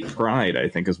state pride, I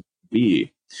think is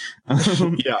B.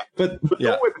 Yeah, but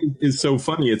Dole Whip is so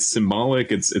funny. It's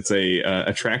symbolic. It's a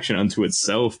attraction unto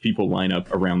itself. People line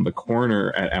up around the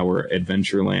corner at our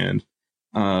Adventureland,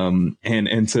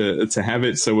 and to have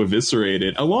it so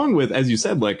eviscerated, along with, as you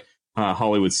said, like.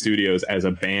 Hollywood Studios as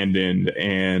abandoned,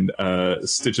 and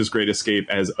Stitch's Great Escape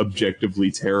as objectively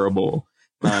terrible.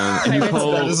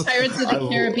 Pirates of the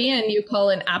Caribbean, you call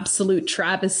an absolute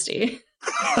travesty.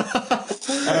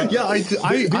 Yeah,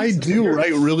 I do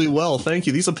write really well. Thank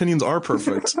you. These opinions are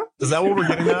perfect. Is that what we're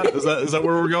getting at? Is that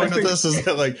where we're going with this? Is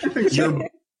that like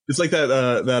it's like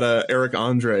that Eric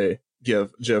Andre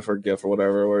GIF or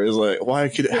whatever, where he's like,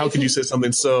 how could you say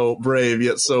something so brave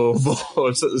yet so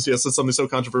bold? Yes, it's something so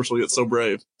controversial yet so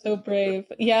brave. So brave.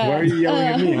 Yeah. Why are you yelling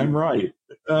at me? I'm right.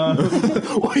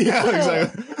 Well, yeah,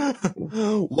 exactly.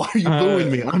 Why are you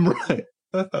booing me? I'm right.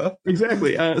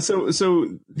 Exactly.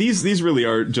 So these really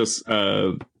are just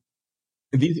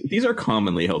these are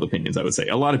commonly held opinions, I would say.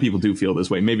 A lot of people do feel this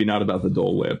way. Maybe not about the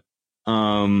Dole Whip.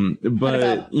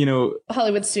 But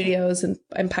Hollywood Studios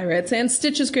and Pirates and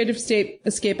Stitch's Great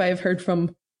Escape, I have heard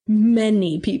from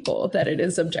many people that it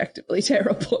is objectively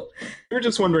terrible. We were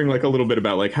just wondering, like, a little bit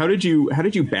about, like, how did you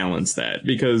balance that?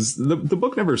 Because the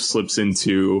book never slips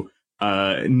into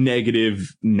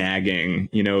negative nagging.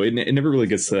 It never really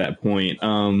gets to that point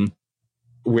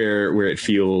where it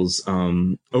feels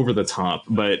over the top.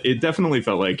 But it definitely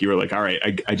felt like you were like, all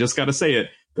right, I just got to say it.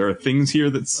 There are things here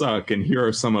that suck, and here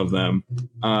are some of them.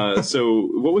 So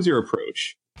what was your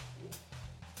approach?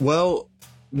 Well,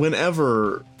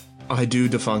 whenever I do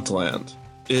Defunctland,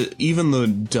 even the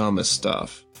dumbest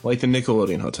stuff, like the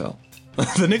Nickelodeon Hotel.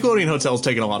 The Nickelodeon Hotel's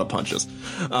taking a lot of punches.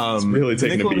 It's really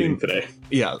taking a beating today.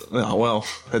 Yeah, well,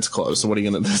 it's close. So what are you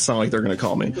gonna? It's not like they're gonna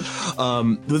call me.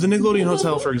 But the Nickelodeon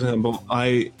Hotel, for example,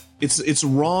 it's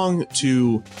wrong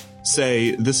to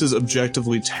say this is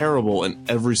objectively terrible in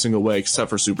every single way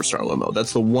except for Superstar Limo.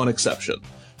 That's the one exception.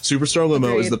 Superstar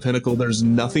Limo is the pinnacle. There's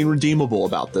nothing redeemable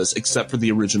about this except for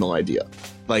the original idea.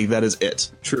 Like, that is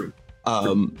it. True.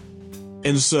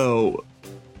 And so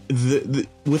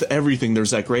with everything, there's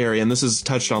that gray area, and this is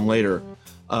touched on later.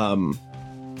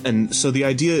 And so the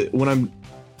idea, when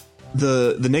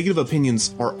the negative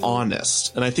opinions are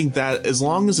honest, and I think that as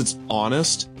long as it's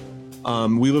honest,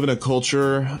 we live in a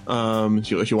culture,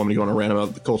 if you want me to go on a rant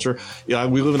about the culture, we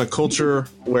live in a culture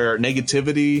where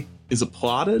negativity is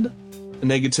applauded,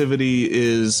 negativity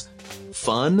is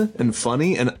fun and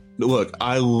funny, and look,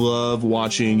 I love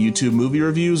watching YouTube movie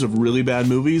reviews of really bad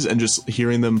movies and just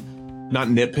hearing them not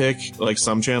nitpick like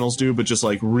some channels do, but just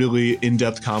like really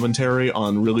in-depth commentary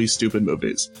on really stupid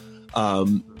movies.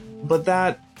 But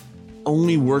that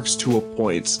only works to a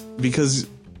point, because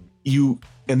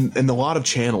and a lot of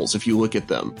channels, if you look at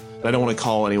them, and I don't want to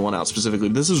call anyone out specifically,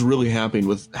 but this is really happening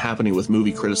with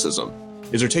movie criticism,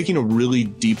 is they're taking a really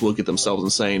deep look at themselves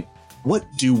and saying, what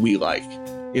do we like?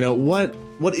 You know, what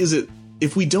is it?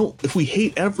 If we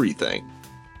hate everything,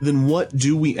 then what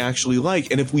do we actually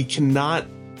like? And if we cannot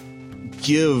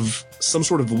give some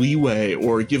sort of leeway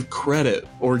or give credit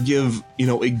or give, you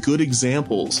know, a good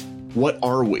examples, what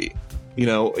are we? You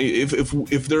know,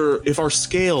 if our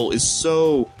scale is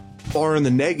so far in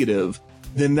the negative,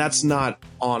 then that's not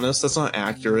honest, that's not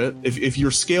accurate. If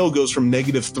your scale goes from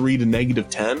 -3 to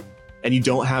 -10 and you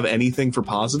don't have anything for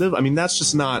positive, I mean,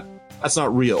 that's not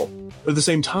real. But at the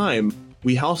same time,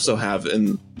 we also have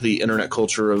in the internet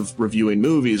culture of reviewing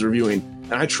movies, and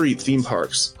I treat theme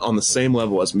parks on the same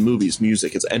level as movies,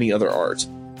 music, as any other art.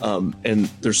 And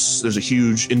there's a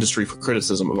huge industry for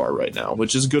criticism of art right now,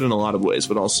 which is good in a lot of ways,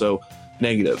 but also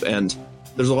negative. And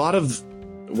there's a lot of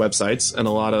websites and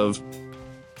a lot of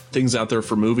things out there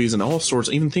for movies and all sorts,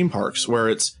 even theme parks,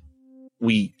 where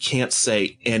we can't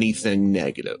say anything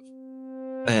negative.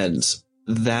 And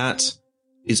that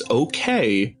is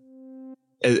okay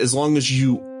as long as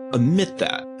you admit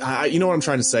that. You know what I'm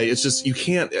trying to say? It's just, you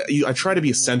can't, I try to be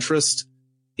a centrist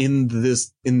in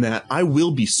that I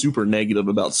will be super negative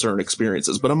about certain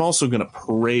experiences, but I'm also going to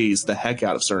praise the heck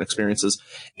out of certain experiences.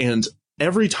 And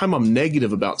every time I'm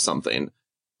negative about something,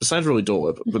 besides really Dole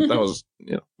Whip, but that was,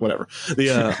 you know, whatever.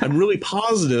 I'm really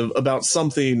positive about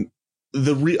something.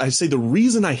 I say the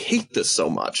reason I hate this so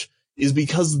much is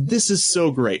because this is so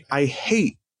great. I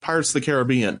hate Pirates of the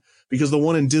Caribbean because the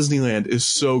one in Disneyland is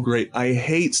so great. I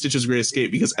hate Stitch's Great Escape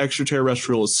because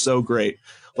Extraterrestrial is so great.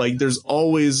 Like, there's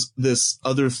always this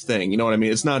other thing, you know what I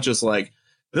mean? It's not just like,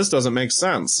 this doesn't make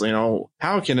sense, you know,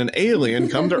 how can an alien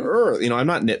come to Earth? You know, I'm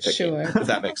not nitpicking, sure. If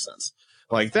that makes sense.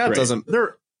 Like, that doesn't,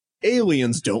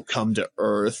 aliens don't come to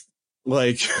Earth.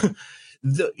 Like,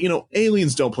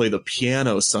 aliens don't play the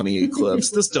piano, Sunny Eclipse.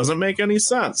 This doesn't make any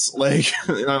sense. Like,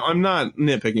 I'm not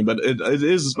nitpicking, but it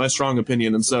is my strong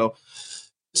opinion. And so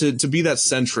to be that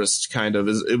centrist kind of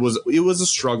it was a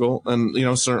struggle. And, you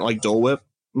know, certain like Dole Whip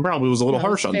probably was a little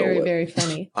harsh on Dole Whip. Very, very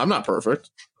funny. I'm not perfect.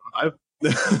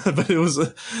 But it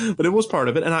was part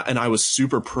of it. And I was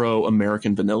super pro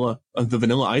American vanilla. The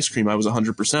vanilla ice cream, I was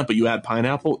 100%, but you add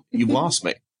pineapple, you lost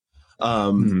me.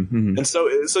 And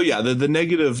so yeah, the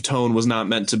negative tone was not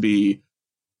meant to be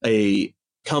a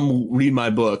come read my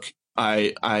book.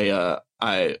 I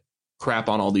crap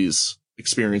on all these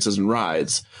experiences and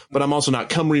rides, but I'm also not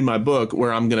come read my book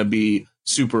where I'm going to be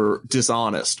super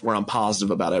dishonest, where I'm positive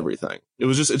about everything.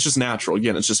 It's just natural.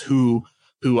 Again, it's just who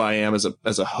I am as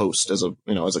a host, as a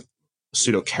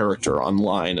pseudo character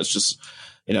online. It's just,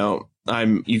 you know,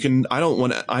 I've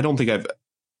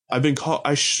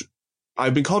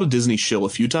been called a Disney shill a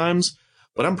few times,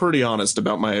 but I'm pretty honest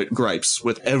about my gripes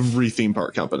with every theme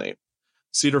park company.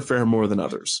 Cedar Fair more than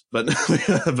others, but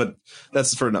but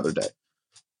that's for another day.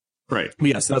 Right.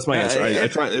 Yes, that's my answer. I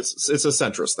try. It's a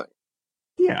centrist thing.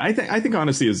 Yeah, I think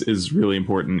honesty is really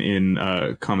important in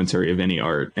commentary of any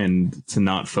art, and to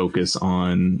not focus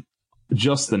on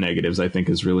just the negatives, I think,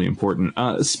 is really important.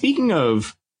 Speaking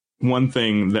of one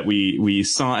thing that we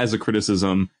saw as a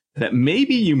criticism that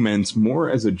maybe you meant more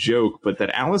as a joke, but that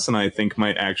Alice and I think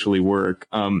might actually work.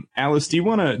 Alice, do you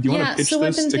want to pitch this to Kevin? So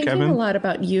I've been thinking a lot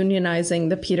about unionizing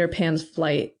the Peter Pan's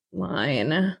flight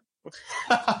line.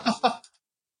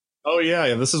 Oh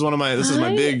yeah, this is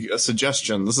my big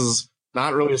suggestion. This is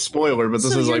not really a spoiler, but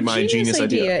this is like my genius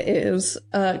idea. Is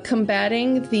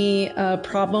combating the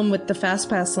problem with the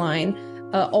FastPass line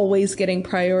always getting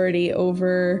priority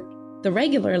over the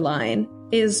regular line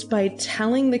is by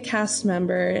telling the cast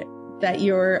member that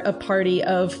you're a party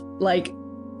of like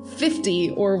 50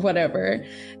 or whatever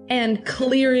and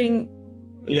clearing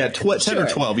 10 or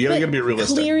 12. You gotta be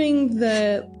realistic.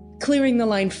 Clearing the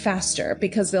line faster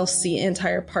because they'll see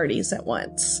entire parties at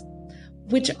once,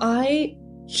 which I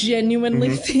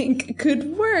genuinely think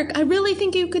could work. I really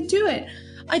think you could do it.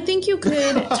 I think you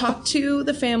could talk to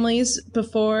the families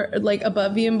before, like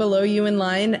above you and below you in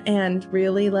line, and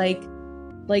really like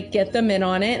get them in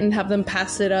on it and have them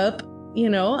pass it up. You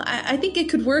know, I think it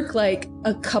could work like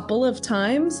a couple of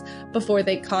times before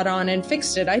they caught on and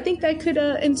fixed it. I think that could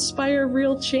inspire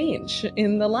real change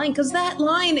in the line, because that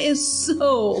line is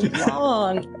so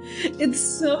long.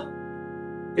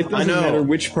 It doesn't matter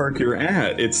which park you're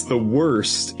at. It's the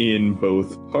worst in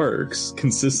both parks,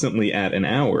 consistently at an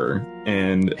hour,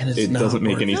 and it doesn't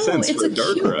make any sense for a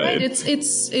dark ride.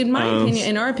 It's in my opinion,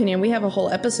 in our opinion, we have a whole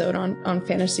episode on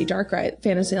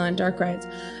Fantasyland dark rides.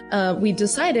 We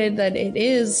decided that it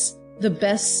is the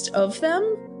best of them.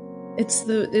 It's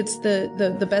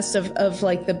the best of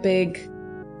like the big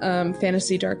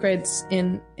fantasy dark rides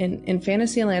in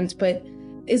Fantasyland, but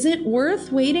is it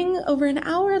worth waiting over an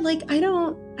hour? Like, I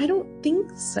don't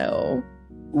think so.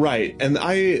 Right. And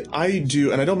I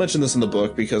do, and I don't mention this in the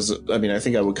book because, I mean, I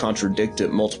think I would contradict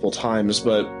it multiple times,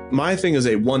 but my thing is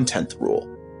a 1/10 rule.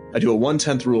 I do a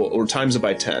 1/10 rule, or times it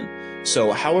by 10.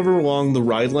 So however long the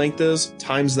ride length is,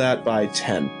 times that by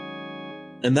 10.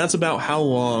 And that's about how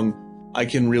long I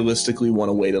can realistically want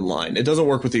to wait in line. It doesn't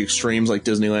work with the extremes like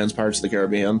Disneyland's Pirates of the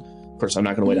Caribbean. Of course, I'm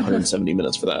not going to wait 170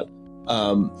 minutes for that.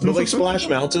 But like Splash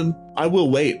Mountain, I will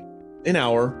wait an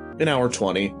hour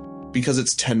 20, because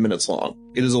it's 10 minutes long.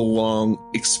 It is a long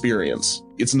experience.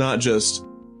 It's not just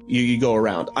you go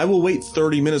around. I will wait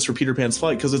 30 minutes for Peter Pan's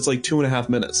Flight because it's like 2.5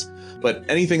 minutes. But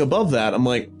anything above that, I'm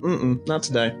like, not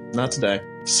today.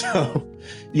 So,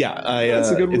 yeah,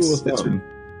 that's a good rule of thumb.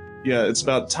 Yeah, it's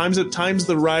about times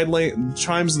the ride length,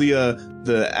 times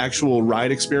the actual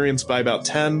ride experience by about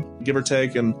 10, give or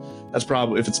take, and that's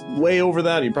probably, if it's way over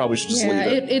that, you probably should just leave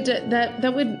it.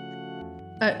 That would.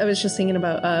 I was just thinking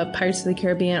about Pirates of the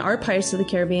Caribbean. Our Pirates of the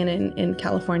Caribbean in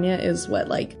California is what,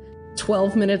 like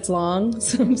 12 minutes long,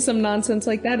 some nonsense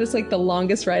like that. It's like the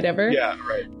longest ride ever. Yeah,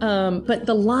 right. But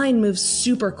the line moves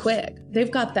super quick. They've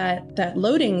got that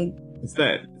loading. It's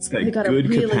that good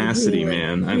really, capacity, really,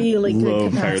 man. Really I good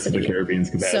love capacity. Pirates of the Caribbean's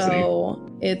capacity. So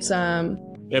it's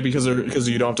yeah, because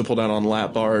you don't have to pull down on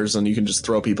lap bars, and you can just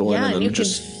throw people in and then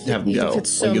just have them go. You fit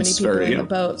so many people in the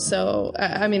boat. So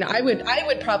I mean, I would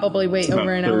probably wait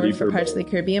over an hour for Pirates of the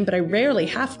Caribbean, but I rarely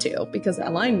have to because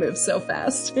that line moves so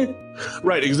fast.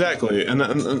 Right, exactly, and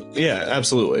yeah,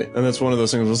 absolutely, and that's one of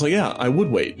those things. I was like, yeah, I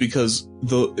would wait because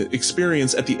the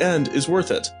experience at the end is worth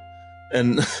it.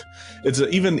 And it's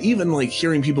even like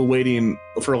hearing people waiting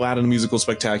for Aladdin Musical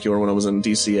Spectacular when I was in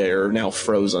DCA, or now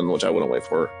Frozen, which I wouldn't wait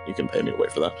for. You can pay me to wait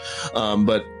for that.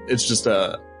 But it's just,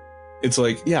 it's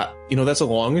like, yeah, that's a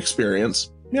long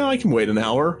experience. Yeah, I can wait an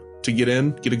hour to get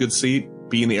in, get a good seat,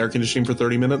 be in the air conditioning for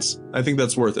 30 minutes. I think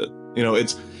that's worth it.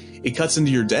 It cuts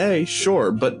into your day,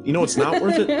 sure, but it's not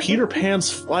worth it. Peter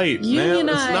Pan's Flight, man,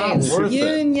 it's not worth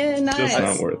it. It's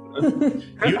not worth it.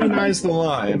 Unionize the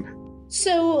line.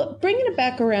 So bringing it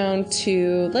back around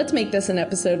to, let's make this an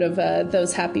episode of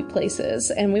Those Happy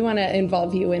Places, and we want to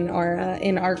involve you in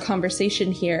our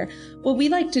conversation here. What we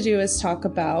like to do is talk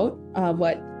about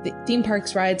what the theme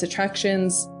parks, rides,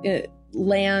 attractions,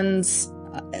 lands,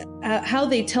 how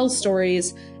they tell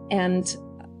stories, and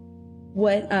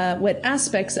what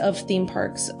aspects of theme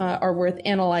parks are worth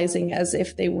analyzing as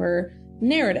if they were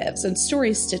narratives and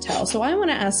stories to tell. So I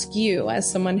want to ask you,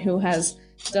 as someone who has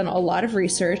done a lot of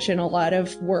research and a lot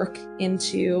of work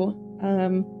into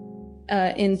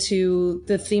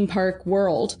the theme park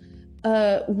world,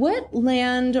 what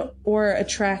land or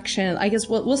attraction, I guess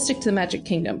we'll stick to the Magic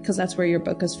Kingdom because that's where your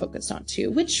book is focused on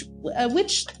too. Which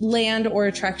land or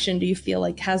attraction do you feel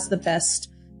like has the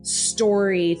best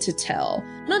story to tell?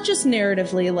 Not just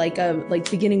narratively,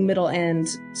 like beginning, middle, end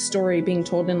story being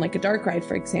told in like a dark ride,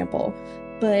 for example,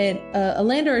 but a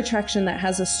land or attraction that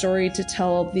has a story to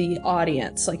tell the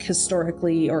audience, like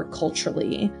historically or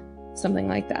culturally, something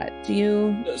like that. Do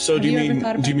you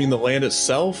mean the land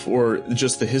itself, or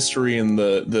just the history and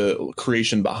the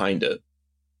creation behind it?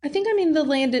 I think I mean the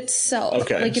land itself.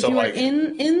 Okay, like if you were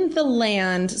in the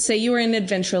land, say you were in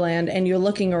Adventureland and you're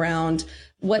looking around,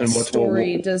 what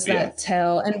story does that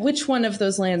tell? And which one of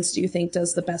those lands do you think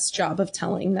does the best job of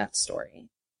telling that story?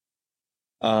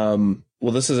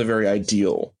 Well, this is a very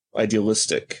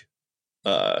idealistic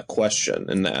question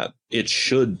in that it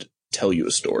should tell you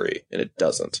a story, and it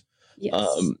doesn't. Yes.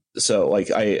 So, like,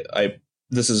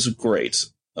 this is great.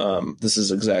 This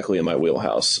is exactly in my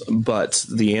wheelhouse, but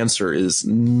the answer is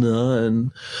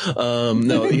none.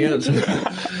 No, the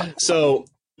answer. So,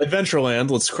 Adventureland,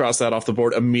 let's cross that off the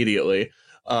board immediately.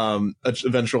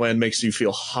 Adventureland makes you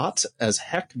feel hot as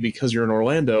heck because you're in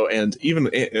Orlando, and even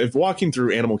if walking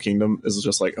through Animal Kingdom is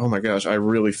just like, oh my gosh, I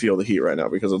really feel the heat right now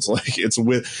because it's like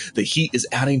the heat is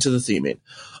adding to the theming.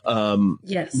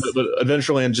 Yes, but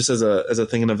Adventureland just as a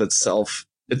thing in of itself,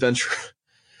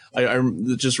 I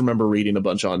just remember reading a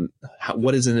bunch on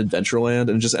what is in Adventureland,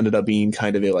 and it just ended up being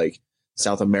kind of a like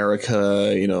South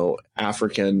America,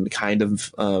 African kind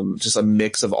of just a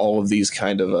mix of all of these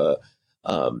kind of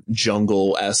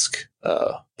jungle-esque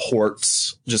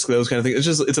ports, just those kind of things.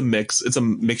 It's a mix. It's a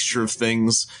mixture of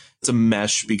things. It's a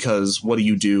mesh, because what do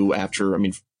you do after? I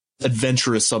mean,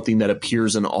 adventure is something that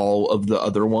appears in all of the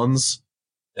other ones,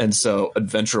 and so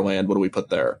Adventureland, what do we put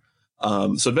there?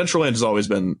 So Adventureland has always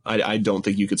been. I don't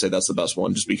think you could say that's the best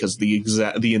one, just because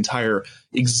the entire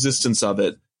existence of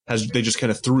it they just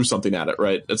kind of threw something at it,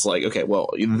 right? It's like, okay, well,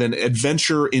 then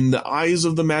adventure in the eyes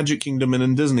of the Magic Kingdom and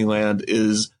in Disneyland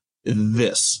is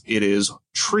this. It is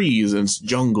trees and it's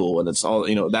jungle and it's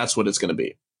all, that's what it's going to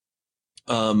be.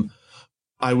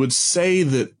 I would say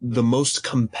that the most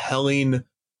compelling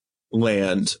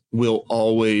land will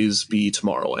always be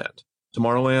Tomorrowland.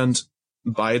 Tomorrowland,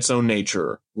 by its own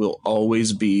nature, will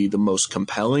always be the most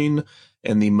compelling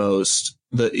and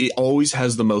it always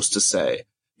has the most to say,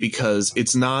 because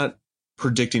it's not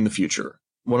predicting the future.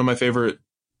 One of my favorite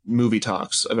movie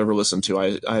talks I've ever listened to,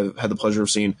 I've had the pleasure of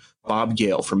seeing Bob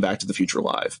Gale from Back to the Future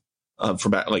live.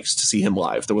 To see him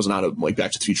live. There was not a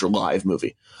Back to the Future live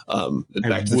movie.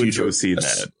 Back to the Future. Go see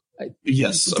that.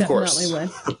 Yes, of course.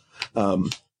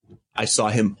 I saw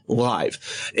him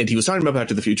live, and he was talking about Back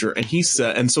to the Future, and he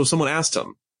said, and so someone asked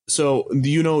him, so do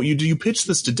you pitch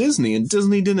this to Disney, and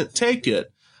Disney didn't take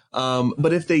it.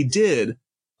 But if they did,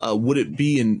 would it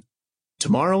be in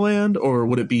Tomorrowland or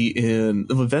would it be in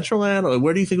Adventureland? Or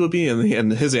where do you think it would be?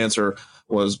 And his answer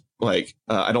was like,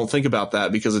 I don't think about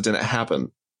that because it didn't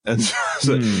happen. And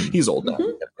so he's old now.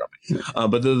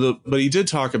 But he did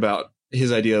talk about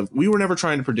his idea of, we were never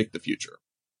trying to predict the future.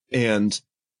 And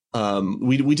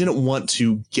we didn't want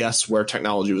to guess where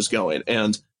technology was going.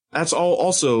 And that's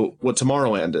also what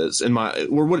Tomorrowland is,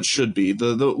 or what it should be.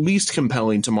 The least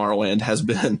compelling Tomorrowland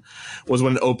was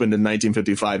when it opened in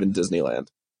 1955 in Disneyland.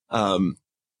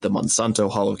 The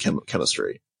Monsanto Hall of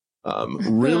Chemistry.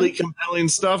 Really compelling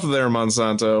stuff there,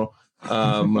 Monsanto.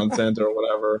 Monsanto or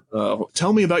whatever.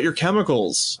 Tell me about your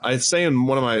chemicals. I say in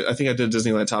one of I think I did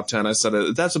Disneyland Top 10, I said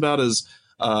that's about as,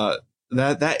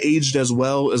 that aged as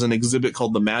well as an exhibit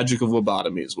called The Magic of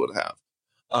Lobotomies would have.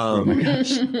 Oh my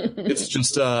gosh. It's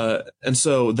just, and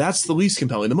so that's the least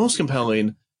compelling. The most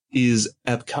compelling is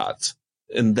Epcot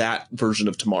in that version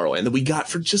of Tomorrowland that we got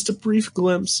for just a brief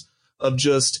glimpse of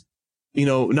just,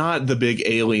 not the big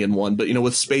alien one, but,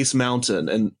 with Space Mountain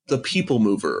and the People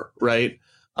Mover, right?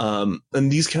 And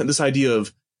this idea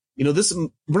of, this,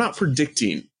 we're not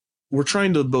predicting, we're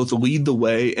trying to both lead the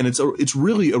way, and it's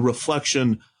really a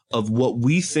reflection of what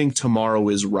we think tomorrow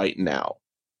is right now.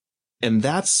 And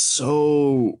that's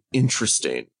so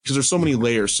interesting because there's so many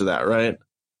layers to that, right?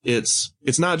 It's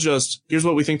not just, here's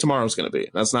what we think tomorrow's going to be.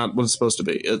 That's not what it's supposed to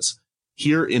be. It's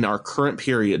here in our current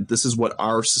period. This is what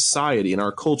our society and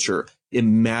our culture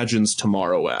imagines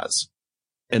tomorrow as.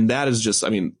 And that is just,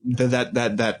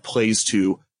 that plays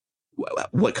to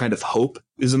what kind of hope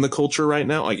is in the culture right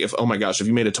now. Like if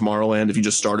you made a Tomorrowland, if you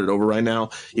just started over right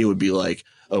now, it would be like,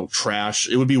 trash.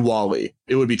 It would be WALL-E.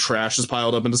 It would be trash is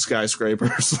piled up into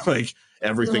skyscrapers. Like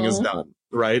everything is done.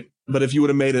 Right. But if you would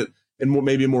have made it in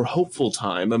maybe a more hopeful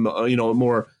time,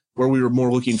 more where we were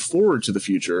more looking forward to the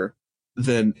future,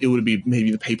 then it would be maybe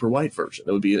the paper white version.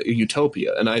 It would be a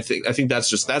utopia. And I think that's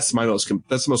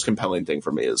the most compelling thing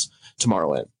for me is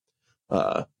Tomorrowland.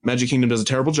 Magic Kingdom does a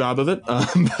terrible job of it.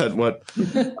 But what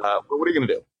are you going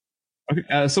to do?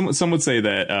 Okay, some would say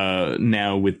that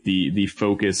now with the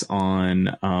focus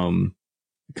on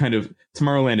kind of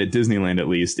Tomorrowland at Disneyland at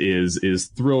least is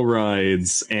thrill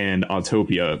rides and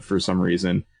Autopia for some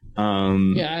reason.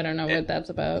 Yeah, I don't know what that's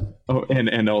about. Oh,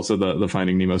 and also the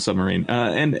Finding Nemo submarine,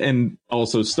 and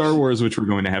also Star Wars, which we're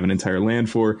going to have an entire land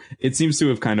for. It seems to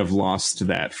have kind of lost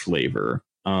that flavor.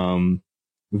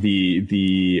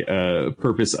 The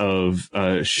purpose of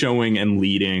showing and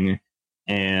leading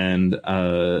and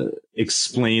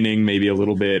explaining maybe a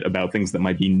little bit about things that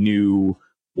might be new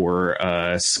or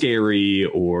scary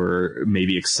or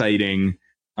maybe exciting.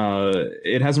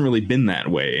 It hasn't really been that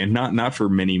way, and not for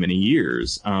many, many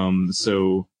years.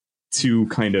 So to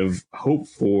kind of hope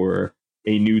for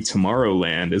a new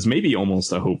Tomorrowland is maybe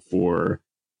almost a hope for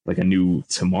like a new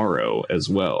tomorrow as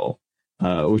well,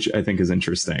 which I think is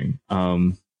interesting.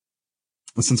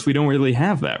 Since we don't really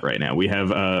have that right now, we have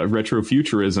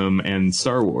retrofuturism and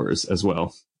Star Wars as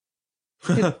well.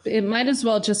 It might as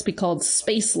well just be called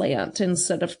Spaceland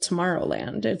instead of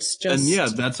Tomorrowland. It's just, and yeah,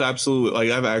 that's absolutely, like,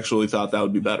 I've actually thought that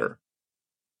would be better.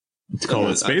 To call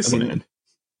it Spaceland.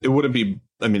 It wouldn't be,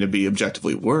 it'd be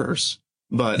objectively worse,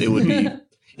 but it would be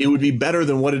it would be better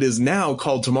than what it is now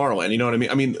called Tomorrowland. You know what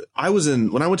I mean? When I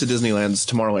went to Disneyland's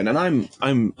Tomorrowland,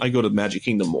 and I go to Magic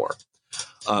Kingdom more.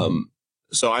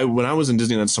 So when I was in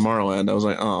Disneyland's Tomorrowland, I was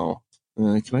like,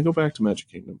 can I go back to Magic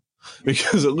Kingdom?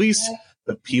 Because at least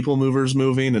the People Mover's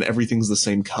moving and everything's the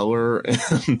same color,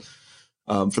 and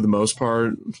for the most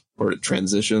part, or it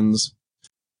transitions.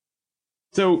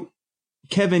 So,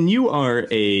 Kevin, you are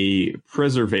a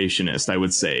preservationist, I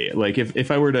would say. Like,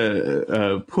 if I were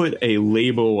to put a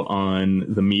label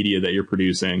on the media that you're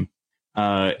producing,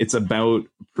 It's about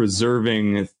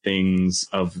preserving things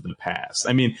of the past.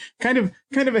 I mean, kind of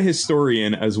a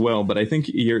historian as well, but I think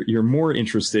you're more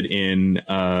interested in,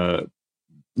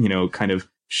 kind of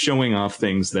showing off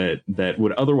things that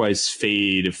would otherwise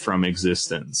fade from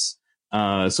existence.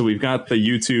 So we've got the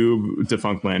YouTube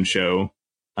Defunctland show.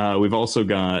 We've also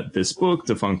got this book,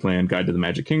 Defunctland Guide to the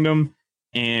Magic Kingdom,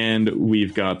 and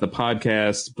we've got the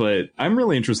podcast. But I'm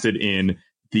really interested in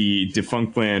the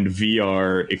Defunctland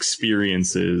VR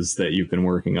experiences that you've been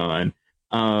working on.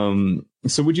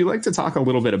 So would you like to talk a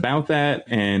little bit about that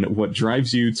and what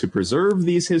drives you to preserve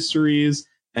these histories,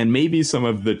 and maybe some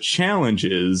of the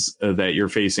challenges that you're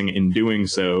facing in doing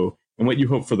so, and what you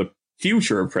hope for the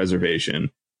future of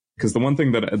preservation? Because the one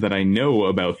thing that I know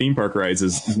about theme park rides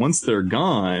is once they're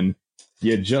gone,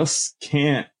 you just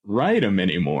can't ride them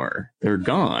anymore. They're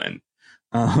gone.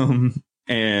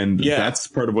 That's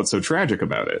part of what's so tragic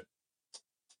about it.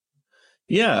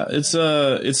 Yeah,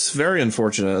 it's very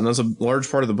unfortunate, and that's a large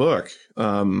part of the book.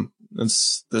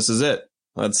 This is it.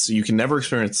 You can never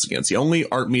experience this again. It's the only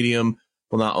art medium.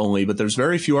 Well, not only, but there's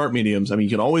very few art mediums. I mean, you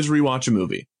can always rewatch a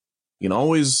movie. You can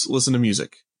always listen to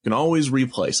music. You can always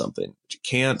replay something. But you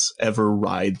can't ever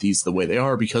ride these the way they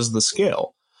are because of the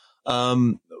scale.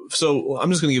 So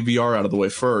I'm just going to get VR out of the way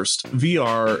first.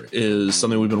 VR is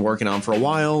something we've been working on for a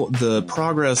while. The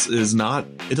progress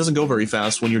it doesn't go very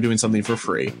fast when you're doing something for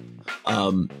free.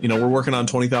 We're working on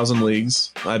 20,000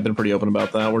 Leagues. I've been pretty open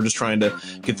about that. We're just trying to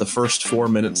get the first 4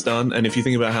 minutes done. And if you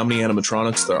think about how many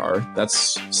animatronics there are,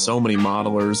 that's so many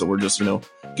modelers that we're just,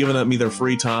 giving me their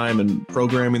free time and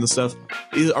programming the stuff.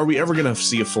 Are we ever going to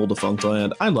see a full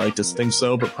Defunctland? I'd like to think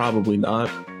so, but probably not.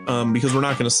 Because we're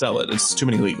not going to sell it. It's too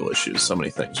many legal issues, so many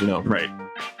things, Right.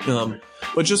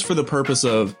 But just for the purpose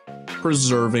of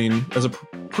preserving, as a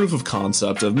proof of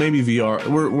concept of maybe VR,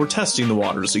 we're testing the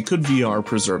waters. So could VR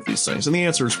preserve these things? And the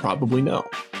answer is probably no,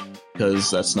 because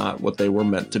that's not what they were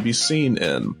meant to be seen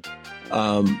in.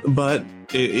 But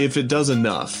if it does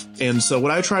enough. And so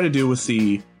what I try to do with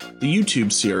the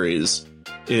YouTube series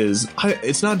is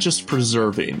it's not just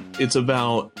preserving. It's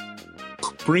about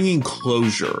bringing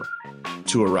closure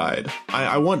to a ride.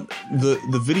 I want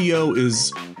the video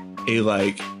is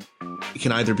it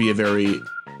can either be a very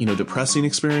depressing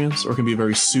experience, or it can be a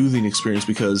very soothing experience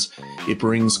because it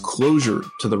brings closure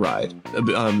to the ride.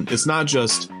 It's not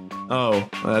just,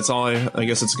 that's all, I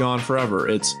guess it's gone forever.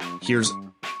 It's here's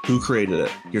who created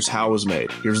it, here's how it was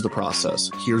made, here's the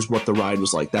process, here's what the ride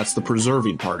was like. That's the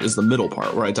preserving part, is the middle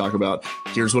part where I talk about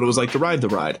here's what it was like to ride the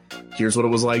ride, here's what it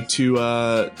was like to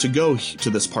go to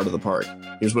this part of the park,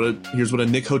 here's what a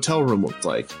Nick hotel room looked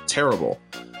like. Terrible.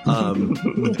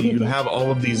 You have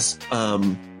all of these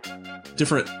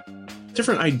different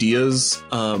ideas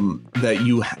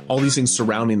that all these things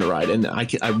surrounding the ride, and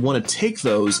I want to take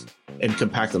those and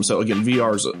compact them. So again,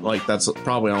 VR's that's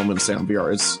probably all I'm going to say on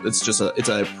VR. It's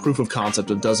a proof of concept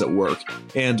of does it work,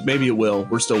 and maybe it will.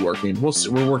 We're still working.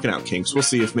 We're working out kinks. We'll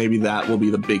see if maybe that will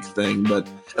be the big thing. But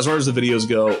as far as the videos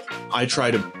go, I try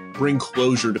to bring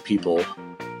closure to people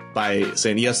by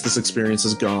saying, yes, this experience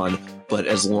is gone, but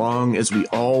as long as we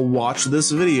all watch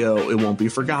this video, it won't be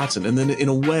forgotten. And then in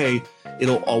a way,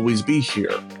 it'll always be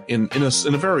here in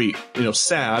a very,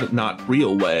 sad, not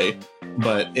real way,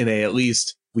 but in at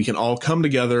least we can all come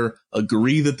together,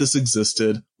 agree that this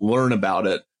existed, learn about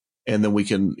it, and then we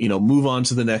can, move on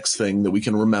to the next thing that we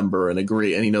can remember and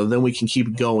agree. And, then we can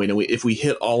keep going. And if we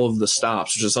hit all of the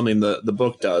stops, which is something the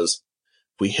book does,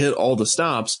 if we hit all the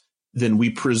stops, then we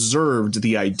preserved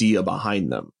the idea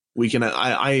behind them. We can,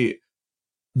 the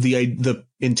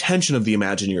intention of the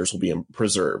Imagineers will be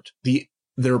preserved.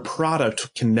 Their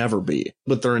product can never be,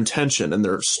 but their intention and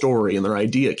their story and their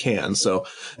idea can. So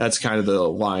that's kind of the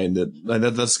line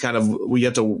that's kind of, we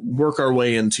have to work our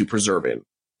way into preserving,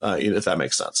 if that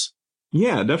makes sense.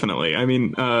 Yeah, definitely. I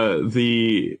mean,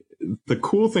 the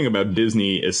cool thing about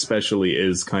Disney especially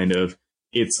is kind of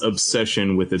its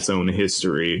obsession with its own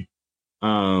history.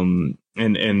 And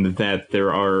that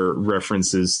there are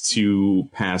references to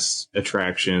past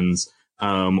attractions,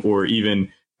 or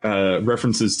even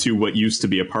references to what used to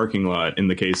be a parking lot in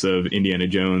the case of Indiana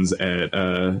Jones at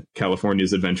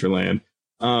California's Adventureland.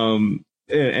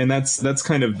 And that's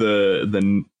kind of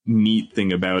the neat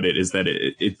thing about it, is that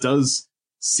it does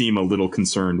seem a little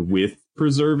concerned with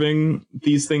preserving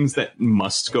these things that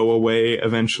must go away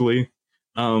eventually.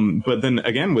 But then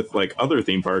again, with other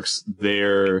theme parks,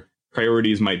 their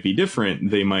priorities might be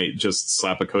different. They might just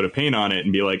slap a coat of paint on it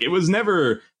and be like, it was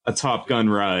never a Top Gun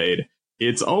ride.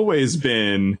 It's always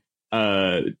been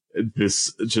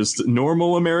this just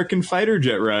normal American fighter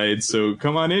jet ride. So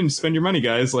come on in, spend your money,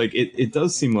 guys. It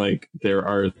does seem like there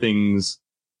are things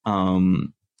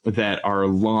that are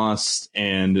lost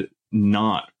and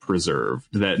not preserved,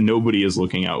 that nobody is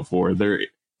looking out for.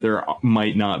 There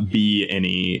might not be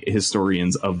any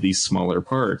historians of these smaller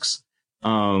parks.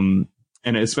 And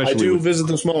especially I do visit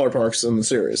the smaller parks in the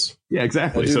series. Yeah,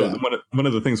 exactly. So one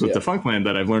of the things with Defunctland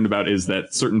that I've learned about is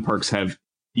that certain parks have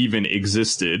even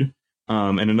existed.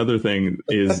 And another thing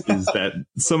is that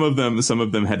some of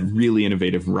them had really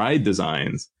innovative ride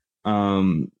designs.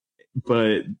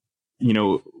 But you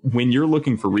know, when you're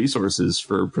looking for resources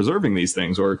for preserving these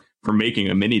things or for making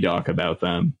a mini doc about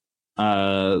them,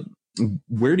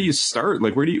 where do you start?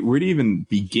 Like, where do you even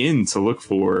begin to look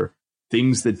for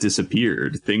things that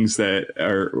disappeared, things that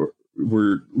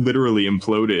were literally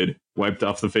imploded, wiped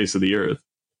off the face of the earth?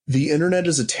 The internet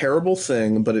is a terrible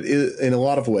thing, but it is in a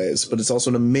lot of ways, but it's also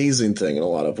an amazing thing in a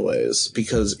lot of ways,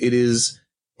 because it is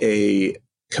a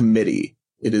committee.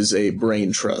 It is a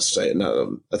brain trust. I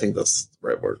think that's the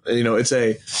right word. You know, it's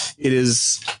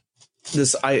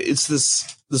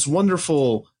this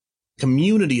wonderful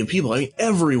community of people. I mean,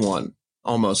 everyone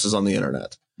almost is on the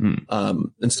internet.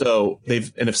 And so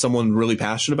and if someone really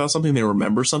passionate about something, they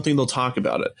remember something, they'll talk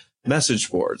about it.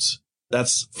 Message boards,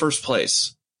 that's first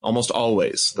place almost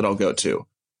always that I'll go to.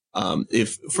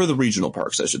 If for the regional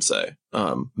parks, I should say,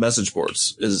 message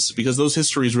boards is because those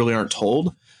histories really aren't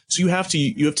told. So you have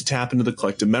to tap into the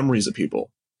collective memories of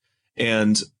people.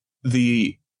 And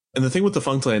the thing with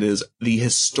Defunctland is the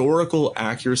historical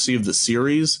accuracy of the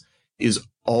series is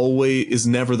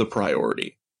never the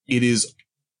priority. It is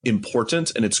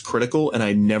important and it's critical, and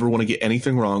I never want to get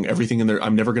anything wrong. Everything in there,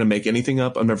 I'm never going to make anything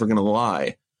up. I'm never going to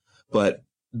lie. But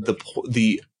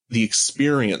the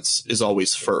experience is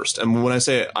always first. And when I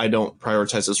say I don't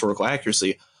prioritize historical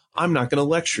accuracy, I'm not going to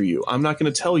lecture you. I'm not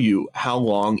going to tell you how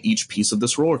long each piece of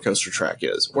this roller coaster track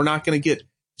is. We're not going to get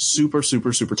super,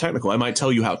 super, super technical. I might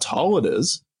tell you how tall it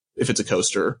is if it's a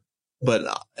coaster, but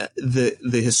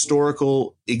the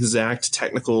historical, exact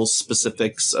technical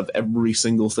specifics of every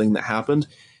single thing that happened,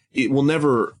 it will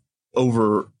never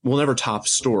top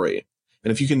story.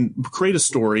 And if you can create a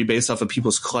story based off of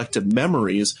people's collective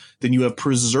memories, then you have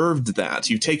preserved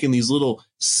that. You've taken these little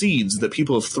seeds that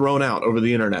people have thrown out over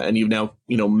the internet, and you've now,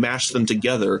 mashed them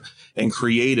together and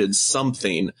created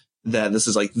something that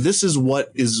this is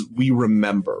what we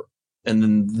remember. And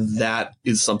then that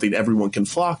is something everyone can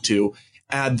flock to,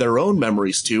 add their own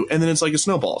memories to, and then it's like a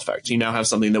snowball effect. You now have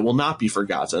something that will not be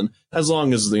forgotten as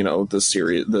long as,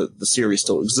 the series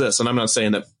still exists. And I'm not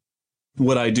saying that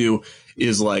what I do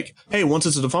is like, hey, once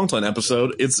it's a Defunctland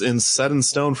episode, it's set in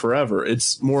stone forever.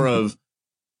 It's more of,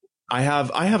 I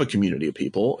have a community of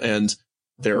people, and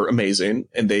they're amazing,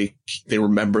 and they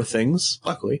remember things.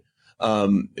 Luckily,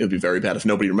 it would be very bad if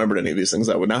nobody remembered any of these things.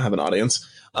 I would not have an audience.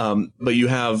 But you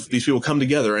have these people come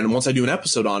together, and once I do an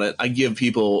episode on it, I give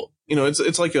people,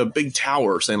 it's like a big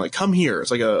tower saying like, come here.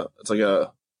 It's like a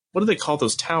what do they call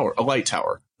those tower? A light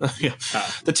tower. Yeah.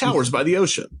 The towers by the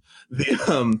ocean.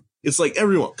 It's like,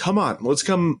 everyone, come on,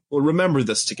 we'll remember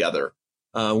this together.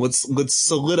 Let's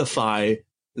solidify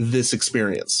this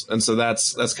experience. And so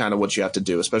that's kind of what you have to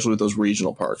do, especially with those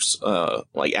regional parks,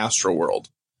 like Astroworld.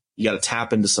 You got to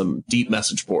tap into some deep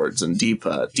message boards and deep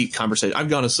conversation. I've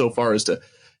gone so far as to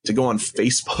go on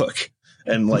Facebook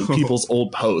and like people's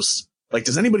old posts. Like,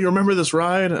 does anybody remember this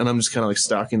ride? And I'm just kind of like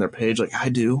stalking their page. Like, I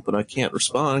do, but I can't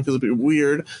respond because it'd be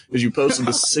weird because you posted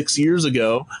this 6 years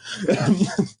ago.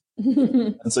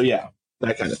 And so, yeah,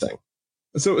 that kind of thing.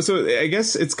 So I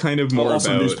guess it's kind of more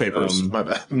also about newspapers. My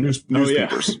bad.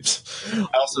 Newspapers.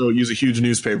 I also use a huge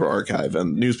newspaper archive,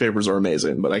 and newspapers are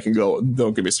amazing. But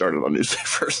don't get me started on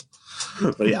newspapers.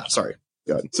 But yeah, sorry.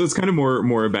 Go ahead. So it's kind of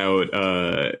more about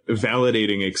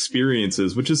validating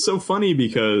experiences, which is so funny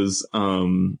because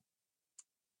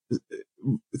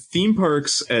theme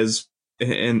parks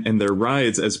and their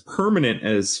rides, as permanent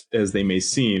as they may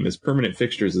seem, as permanent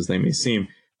fixtures as they may seem,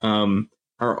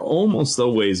 are almost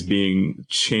always being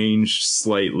changed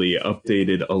slightly,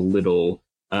 updated a little,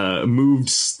 moved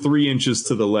 3 inches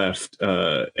to the left.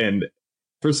 And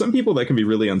for some people, that can be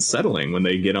really unsettling when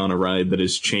they get on a ride that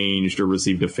has changed or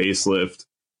received a facelift.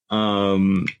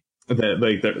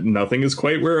 That nothing is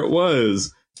quite where it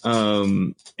was.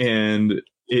 And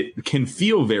it can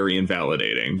feel very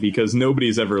invalidating because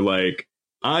nobody's ever like,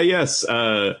 yes,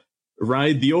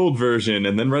 ride the old version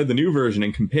and then ride the new version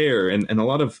and compare. And a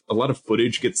lot of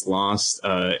footage gets lost.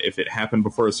 If it happened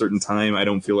before a certain time, I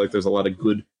don't feel like there's a lot of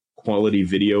good quality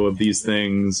video of these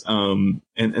things. And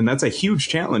that's a huge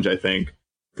challenge, I think,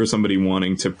 for somebody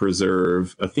wanting to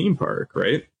preserve a theme park,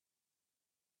 right?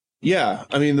 Yeah.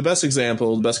 I mean, the best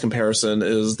example, the best comparison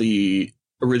is the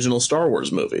original Star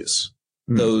Wars movies.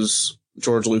 Those,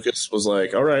 George Lucas was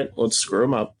like, all right, let's screw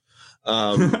them up.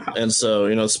 And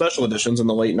so, special editions in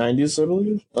the late 90s, I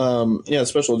believe.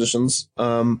 Special editions.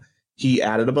 He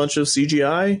added a bunch of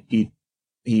CGI.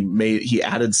 He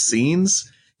added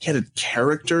scenes. He added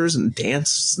characters and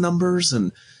dance numbers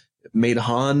and made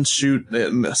Han shoot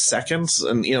in seconds.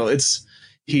 And,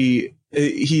 he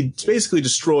basically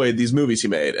destroyed these movies he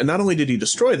made. And not only did he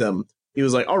destroy them, he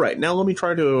was like, all right, now let me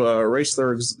try to erase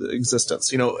their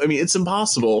existence. It's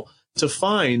impossible to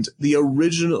find the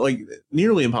original,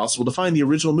 nearly impossible to find the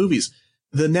original movies.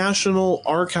 The National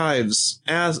Archives,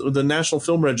 as the National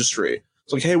Film Registry,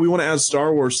 it's like, hey, we want to add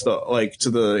Star Wars to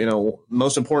the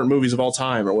most important movies of all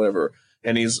time or whatever.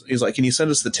 And he's like, can you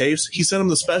send us the tapes? He sent them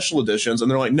the special editions,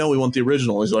 and they're like, no, we want the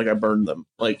original. He's like, I burned them.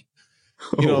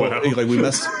 Wow.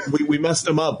 We messed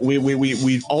them up.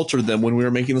 We altered them when we were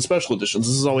making the special editions.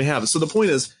 This is all we have. So the point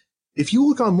is, if you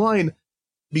look online,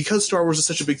 because Star Wars is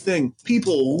such a big thing,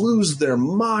 people lose their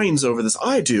minds over this.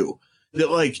 I do.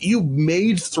 That you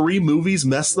made 3 movies,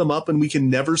 mess them up, and we can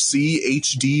never see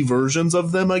HD versions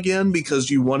of them again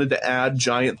because you wanted to add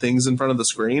giant things in front of the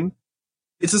screen.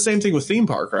 It's the same thing with theme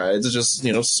park rides. It's just,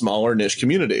 smaller niche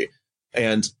community.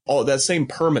 And all that same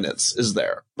permanence is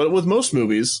there. But with most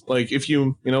movies, if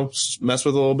you, mess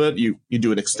with it a little bit, you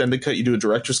do an extended cut, you do a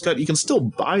director's cut, you can still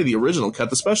buy the original cut.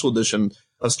 The special edition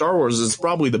of Star Wars is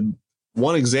probably the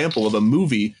one example of a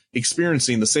movie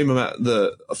experiencing the same amount,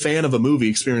 a fan of a movie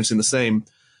experiencing the same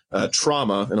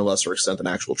trauma, in a lesser extent than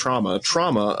actual trauma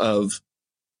of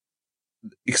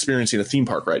experiencing a theme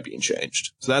park ride being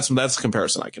changed. So that's the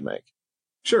comparison I can make.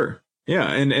 Sure.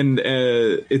 Yeah, and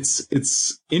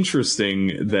it's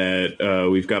interesting that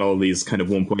we've got all these kind of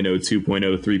 1.0,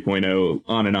 2.0, 3.0,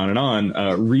 on and on and on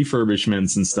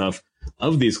refurbishments and stuff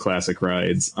of these classic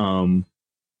rides, or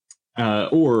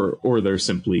they're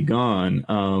simply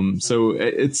gone. So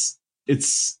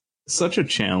it's such a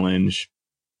challenge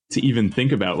to even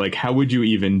think about, how would you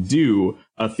even do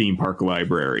a theme park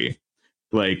library?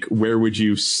 Where would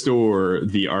you store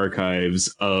the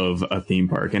archives of a theme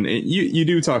park? And you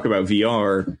do talk about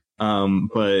VR,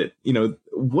 but,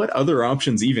 what other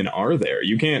options even are there?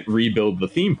 You can't rebuild the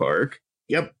theme park.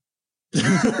 Yep.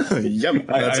 Yep.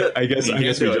 I guess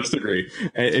we just agree.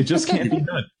 It just can't be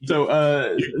done. So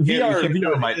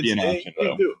VR might be an option,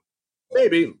 though.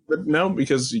 Maybe, but no,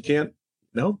 because you can't.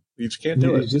 No, you just can't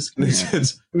do it.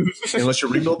 Unless you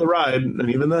rebuild the ride, and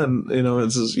even then,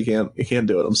 it's just, you can't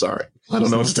do it. I'm sorry, I don't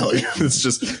know what to tell you. It's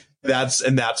just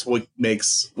that's what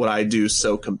makes what I do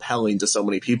so compelling to so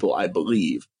many people. I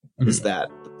believe is that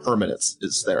the permanence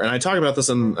is there, and I talk about this,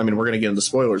 and we're going to get into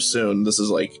spoilers soon. This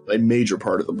is a major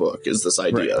part of the book is this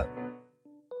idea. Right.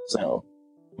 So,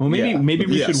 well, maybe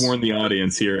we should warn the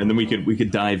audience here, and then we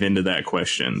could dive into that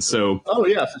question. So, oh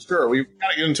yeah, for sure, we've got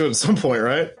to get into it at some point,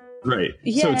 right? Right.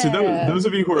 Yeah. So to those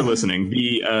of you who are listening,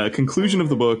 the conclusion of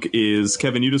the book is,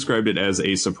 Kevin, you described it as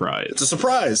a surprise. It's a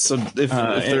surprise. So if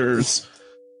there's...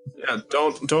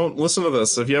 don't listen to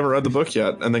this if you haven't read the book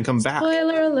yet, and then come back.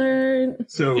 Spoiler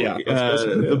alert. So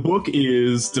the book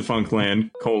is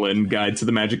Defunctland, Guide to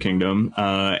the Magic Kingdom,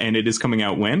 and it is coming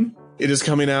out when? It is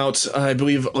coming out, I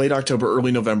believe, late October,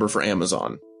 early November for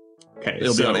Amazon. Okay,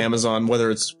 it'll be on Amazon,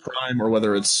 whether it's Prime or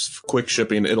whether it's quick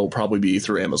shipping, it'll probably be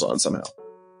through Amazon somehow.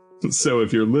 So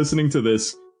if you're listening to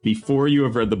this before you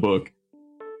have read the book,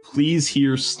 please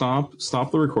stop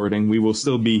the recording. We will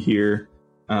still be here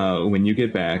when you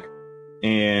get back.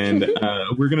 And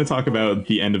we're going to talk about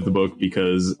the end of the book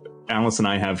because Alice and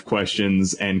I have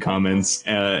questions and comments,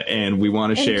 and we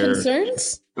want to share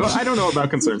concerns. Well, I don't know about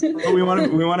concerns, but we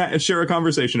want to share a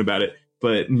conversation about it.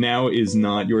 But now is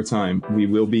not your time. We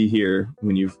will be here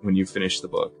when you finish the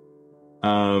book.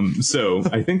 So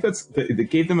I think that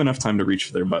gave them enough time to reach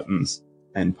for their buttons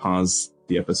and pause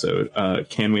the episode.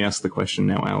 Can we ask the question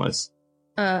now, Alice?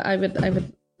 I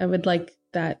would like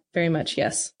that very much.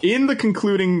 Yes. In the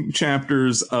concluding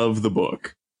chapters of the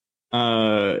book,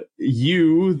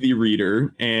 you, the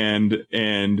reader, and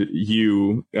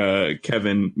you,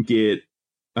 Kevin, get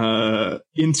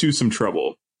into some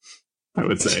trouble, I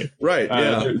would say. Right.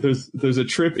 Yeah. There's a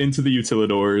trip into the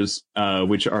utilidors,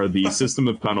 which are the systems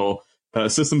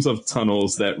of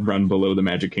tunnels that run below the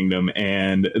Magic Kingdom,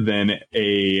 and then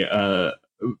a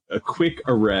quick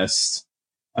arrest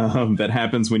that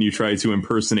happens when you try to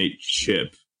impersonate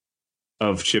Chip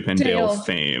of Chip and Dale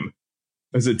fame.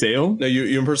 Is it Dale? No,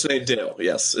 you impersonate Dale.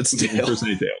 Yes, it's Dale. You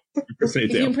impersonate Dale.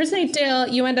 If you impersonate Dale,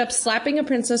 you end up slapping a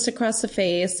princess across the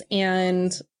face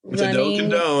and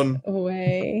running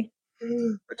away.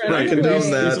 Right.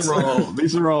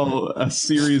 These are all a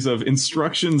series of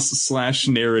instructions /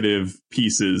 narrative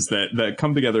pieces that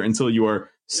come together until you are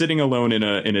sitting alone in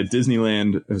a Disney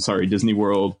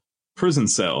World prison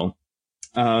cell,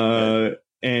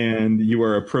 And you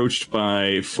were approached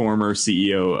by former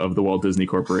CEO of the Walt Disney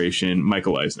Corporation,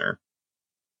 Michael Eisner.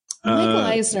 Michael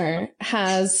Eisner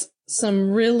has some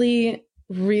really,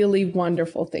 really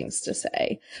wonderful things to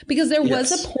say, because there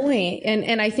was a point,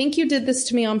 and I think you did this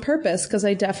to me on purpose, because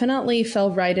I definitely fell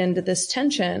right into this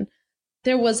tension.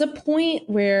 There was a point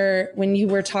where, when you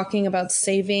were talking about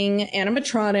saving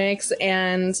animatronics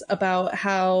and about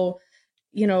how,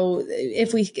 you know,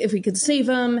 if we could save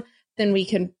them, then we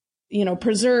can, you know,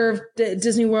 preserve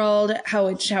Disney World how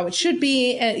it should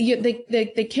be.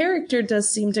 The character does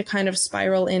seem to kind of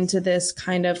spiral into this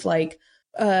kind of like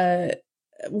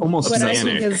almost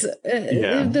manic.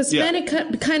 This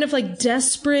manic kind of like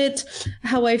desperate.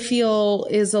 How I feel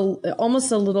is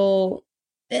almost a little.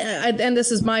 And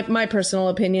this is my personal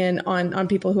opinion on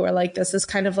people who are like this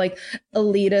kind of like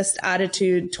elitist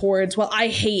attitude towards, well, I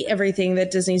hate everything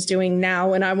that Disney's doing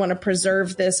now, and I want to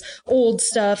preserve this old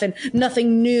stuff and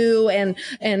nothing new, and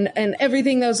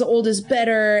everything that was old is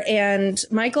better. And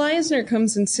Michael Eisner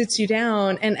comes and sits you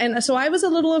down. And so I was a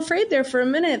little afraid there for a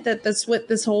minute that that's what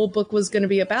this whole book was going to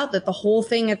be about, that the whole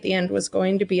thing at the end was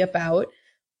going to be about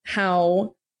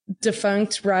how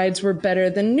defunct rides were better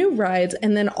than new rides.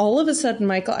 And then all of a sudden,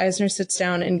 Michael Eisner sits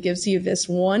down and gives you this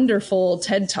wonderful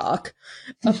TED talk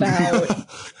about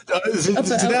did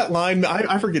that line,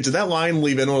 I forget, did that line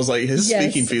leave in and was like, his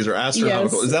speaking fees are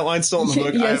astronomical? Is that line still in the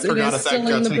book? Yes, I forgot if that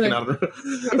got taken out of it.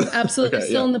 It's absolutely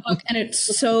still in the book, and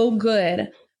it's so good,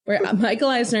 where Michael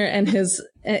Eisner and his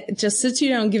just sits you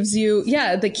down, gives you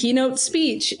the keynote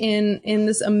speech in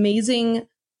this amazing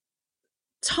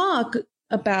talk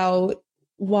about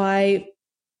why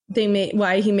he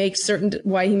made certain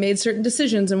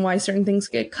decisions and why certain things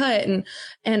get cut,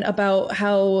 and about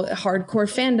how hardcore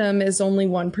fandom is only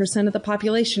 1% of the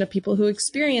population of people who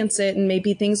experience it, and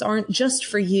maybe things aren't just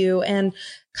for you, and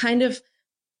kind of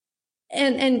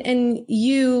and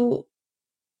you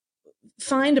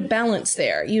find a balance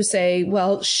there. You say,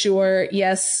 well, sure,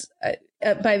 yes,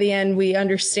 by the end, we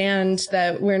understand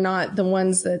that we're not the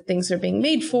ones that things are being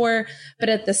made for, but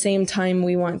at the same time,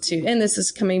 we want to, and this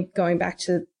is going back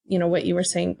to, you know, what you were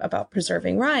saying about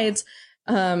preserving rides,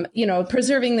 you know,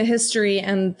 preserving the history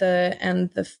and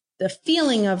the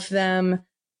feeling of them,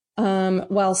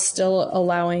 while still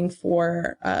allowing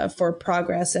for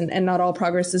progress, and not all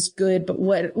progress is good, but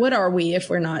what are we if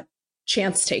we're not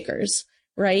chance takers?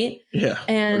 Right. Yeah.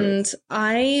 And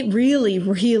right. I really,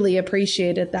 really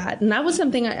appreciated that. And that was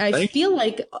something I feel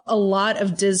like a lot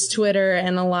of Twitter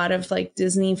and a lot of like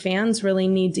Disney fans really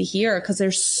need to hear, because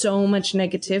there's so much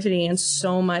negativity and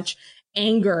so much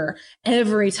anger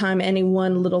every time any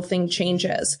one little thing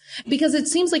changes, because it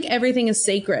seems like everything is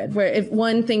sacred, where if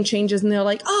one thing changes and they're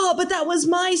like, oh, but that was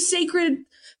my sacred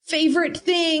favorite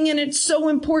thing, and it's so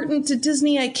important to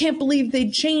Disney, I can't believe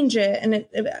they'd change it.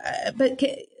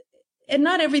 And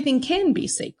not everything can be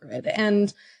sacred,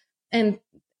 and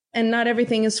not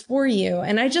everything is for you.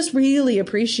 And I just really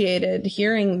appreciated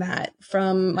hearing that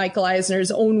from Michael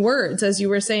Eisner's own words, as you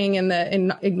were saying in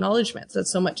the acknowledgments, that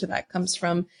so much of that comes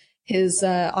from his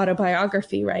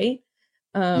autobiography, right?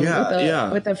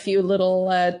 With a few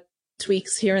little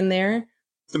tweaks here and there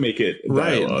to make it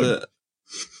dialogue.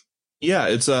 Right.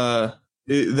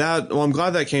 I'm glad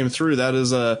that came through. That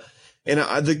is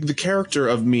the character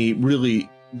of me really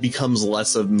becomes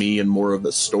less of me and more of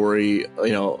the story, you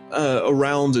know,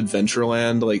 around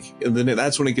Adventureland. Like, and then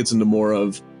that's when it gets into more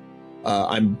of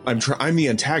I'm the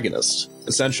antagonist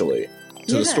essentially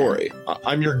to the story.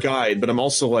 I'm your guide, but I'm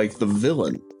also like the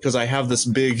villain, because I have this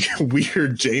big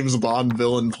weird James Bond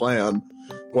villain plan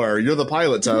where you're the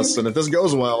pilot test, and if this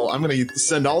goes well, I'm going to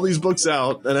send all these books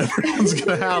out and everyone's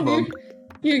going to have them.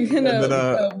 You're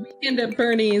gonna Weekend at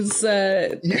Bernie's.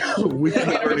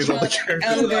 Weekend at Bernie's all the characters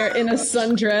out of there in a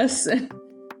sundress.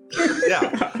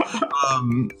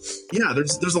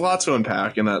 There's a lot to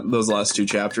unpack in those last two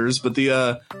chapters. But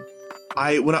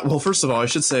first of all, I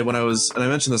should say, when I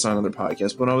mentioned this on another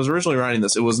podcast, when I was originally writing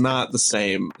this, it was not the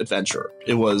same adventure.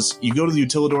 It was, you go to the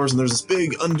Utilidors and there's this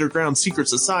big underground secret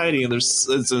society, and there's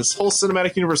this whole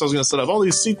cinematic universe. I was going to set up all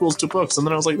these sequels to books, and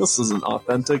then I was like, this isn't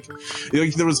authentic. You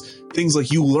know, there was things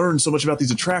like, you learn so much about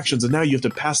these attractions, and now you have to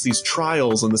pass these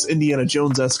trials and this Indiana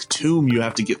Jones-esque tomb you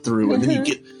have to get through, and then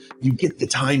you get the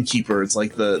timekeeper. It's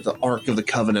like the Ark of the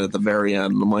Covenant at the very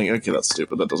end. I'm like, okay, that's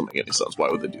stupid. That doesn't make any sense. Why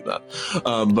would they do that?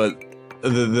 But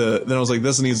then I was like,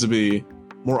 this needs to be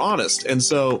more honest. And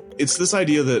so it's this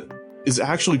idea that is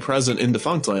actually present in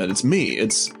Defunctland. It's me.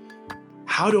 It's,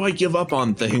 how do I give up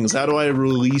on things? How do I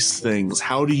release things?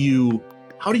 How do you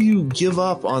give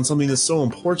up on something that's so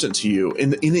important to you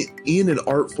in an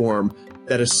art form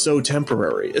that is so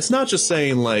temporary? It's not just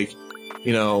saying like,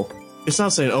 you know, it's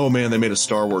not saying, oh man, they made a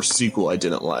Star Wars sequel I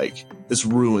didn't like. This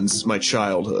ruins my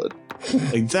childhood.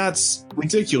 Like, that's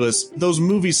ridiculous. Those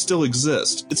movies still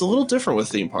exist. It's a little different with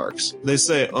theme parks. They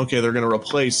say, okay, they're going to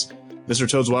replace Mr.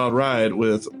 Toad's Wild Ride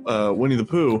with Winnie the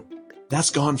Pooh. That's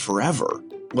gone forever.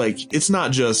 Like, it's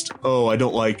not just, oh, I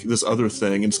don't like this other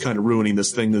thing, and it's kind of ruining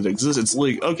this thing that exists. It's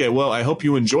like, okay, well, I hope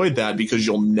you enjoyed that, because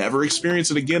you'll never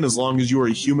experience it again as long as you are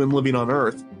a human living on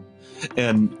Earth.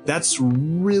 And that's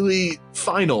really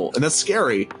final, and that's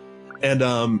scary. And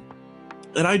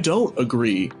I don't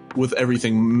agree with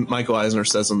everything Michael Eisner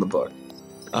says in the book.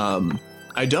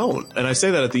 I don't, and I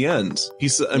say that at the end. He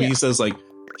says, like,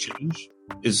 change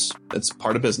it's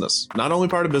part of business. Not only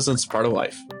part of business, it's part of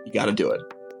life. You got to do it.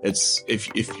 It's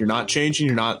if you're not changing,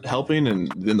 you're not helping,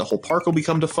 and then the whole park will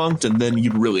become defunct, and then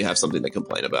you'd really have something to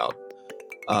complain about.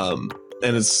 And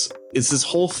it's this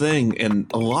whole thing,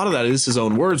 and a lot of that is his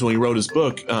own words when he wrote his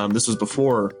book. This was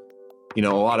before, a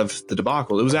lot of the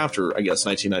debacle. It was after, I guess,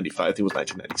 1995. I think it was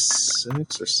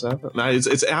 1996 or 7. No,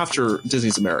 it's after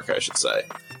Disney's America, I should say.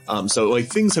 So like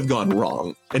things have gone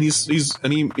wrong, and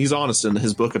he's honest in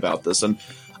his book about this. And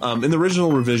in the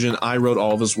original revision, I wrote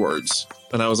all of his words,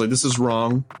 and I was like, this is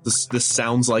wrong. This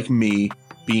sounds like me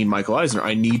being Michael Eisner.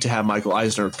 I need to have Michael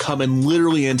Eisner come and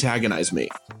literally antagonize me.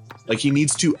 Like, I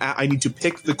need to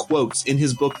pick the quotes in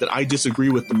his book that I disagree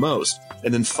with the most,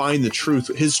 and then find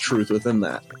his truth within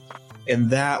that.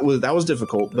 And that was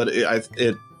difficult, but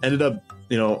it ended up,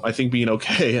 I think being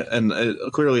okay. And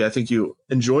clearly I think you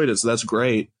enjoyed it. So that's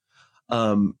great.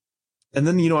 And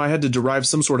then, I had to derive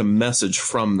some sort of message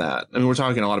from that. I mean, we're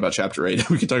talking a lot about Chapter 8.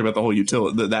 We could talk about the whole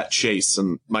that chase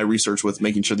and my research with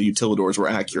making sure the utilidors were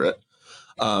accurate.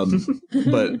 But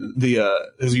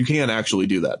you can actually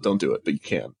do that. Don't do it, but you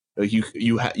can. Like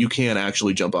you can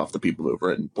actually jump off the people mover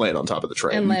and land on top of the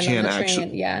train. And land you can on the actually,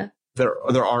 train, yeah.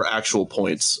 There are actual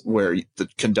points where the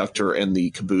conductor and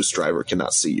the caboose driver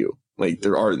cannot see you. Like,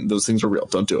 those things are real.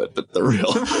 Don't do it, but they're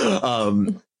real.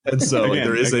 And so like,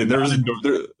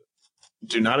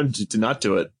 do not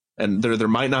do it. And there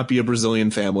might not be a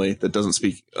Brazilian family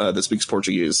that speaks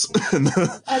Portuguese.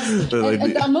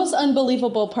 The most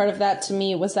unbelievable part of that to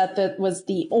me was that was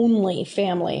the only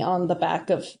family on the back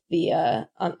of the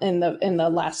in the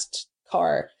last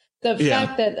car. The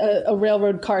fact that a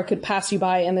railroad car could pass you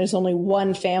by and there's only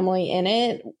one family in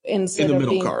it instead of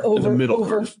being in the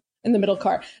middle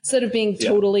car, instead of being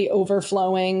totally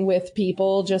overflowing with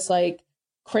people, just like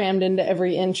crammed into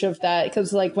every inch of that.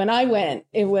 Because like when I went,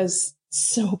 it was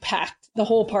so packed. The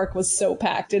whole park was so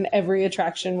packed and every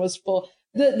attraction was full.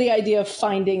 The idea of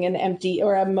finding an empty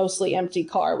or a mostly empty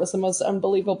car was the most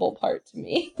unbelievable part to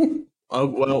me.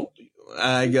 Well,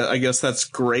 I guess that's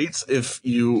great if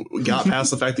you got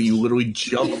past the fact that you literally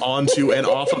jump onto and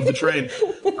off of the train.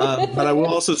 But I will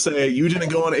also say you didn't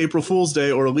go on April Fool's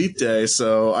Day or Elite Day,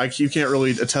 so you can't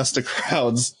really attest to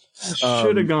crowds.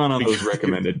 Should have gone on those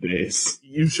recommended days.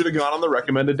 You should have gone on the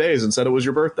recommended days and said it was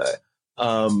your birthday.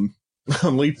 On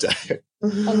Leap Day.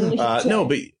 No,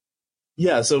 but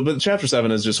yeah. But Chapter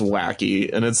 7 is just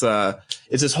wacky, and it's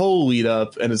this whole lead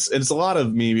up, and it's a lot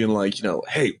of me being like,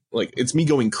 hey, like it's me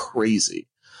going crazy.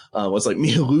 It's like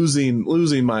me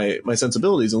losing my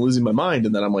sensibilities and losing my mind,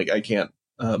 and then I'm like, I can't.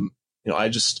 I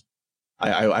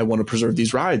want to preserve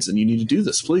these rides, and you need to do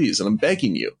this, please, and I'm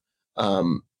begging you.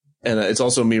 And it's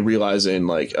also me realizing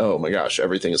like, oh my gosh,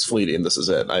 everything is fleeting. This is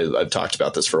it. I've talked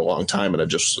about this for a long time, and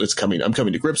I'm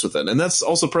coming to grips with it. And that's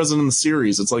also present in the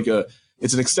series. It's like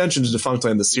it's an extension to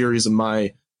Defunctland, the series, and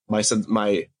my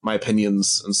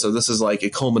opinions. And so this is like a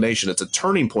culmination. It's a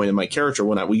turning point in my character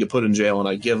when we get put in jail and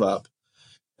I give up.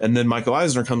 And then Michael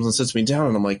Eisner comes and sits me down,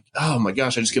 and I'm like, oh my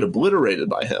gosh, I just get obliterated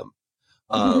by him.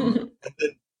 And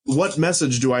then what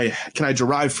message can I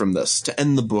derive from this to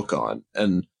end the book on?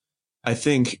 And I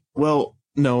think, well,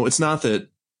 no, it's not that,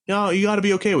 you got to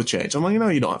be okay with change. I'm like,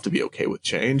 you don't have to be okay with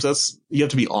change. You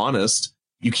have to be honest.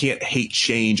 You can't hate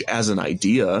change as an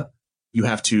idea. You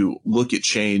have to look at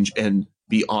change and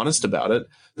be honest about it.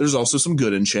 There's also some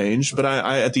good in change, but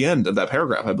I at the end of that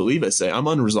paragraph, I believe I say I'm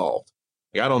unresolved.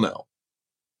 Like, I don't know.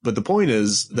 But the point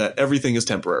is that everything is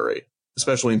temporary,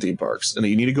 especially in theme parks, and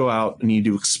you need to go out and you need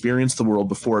to experience the world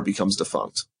before it becomes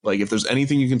defunct. Like, if there's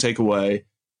anything you can take away,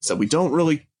 it's that we don't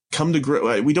come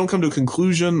to a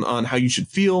conclusion on how you should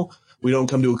feel. We don't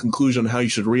come to a conclusion on how you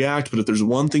should react. But if there's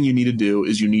one thing you need to do,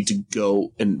 is you need to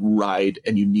go and ride,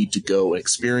 and you need to go and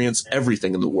experience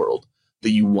everything in the world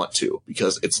that you want to,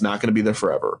 because it's not going to be there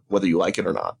forever, whether you like it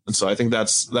or not. And so I think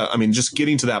just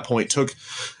getting to that point took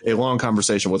a long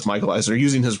conversation with Michael Eisner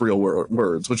using his real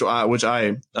words, which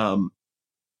I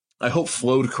hope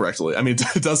flowed correctly. I mean,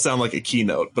 it does sound like a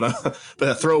keynote, but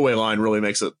that throwaway line really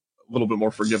makes it little bit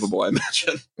more forgivable, I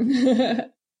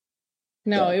imagine.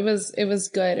 No, it was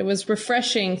good. It was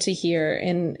refreshing to hear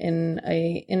in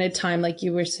a time like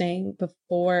you were saying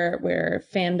before, where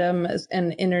fandom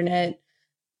and internet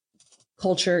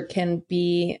culture can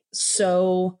be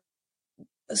so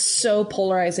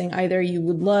polarizing. Either you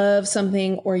would love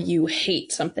something or you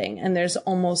hate something, and there's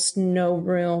almost no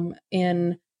room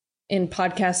in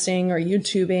podcasting or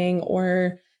YouTubing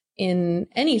or in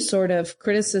any sort of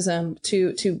criticism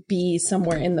to be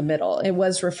somewhere in the middle. It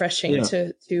was refreshing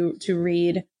to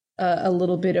read a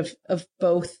little bit of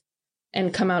both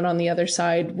and come out on the other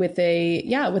side with a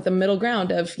middle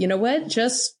ground of, you know what,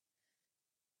 just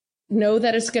know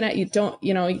that it's gonna, you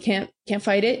can't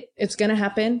fight it. It's gonna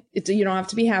happen. You don't have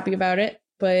to be happy about it,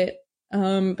 but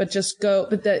just go.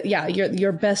 But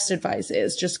your best advice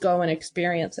is just go and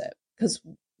experience it, because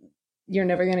you're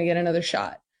never gonna get another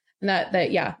shot. And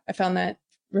I found that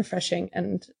refreshing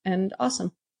and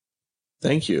awesome.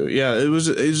 Thank you. Yeah, it was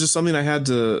just something I had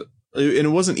to, and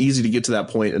it wasn't easy to get to that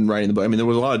point in writing the book. I mean, there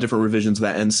was a lot of different revisions of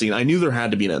that end scene. I knew there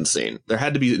had to be an end scene. There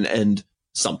had to be an end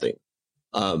something.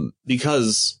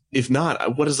 Because if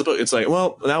not, what is the book? It's like,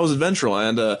 well, that was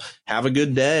Adventureland. Have a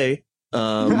good day.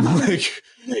 Like,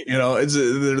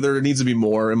 there needs to be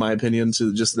more, in my opinion,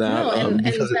 to just that.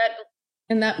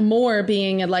 And that more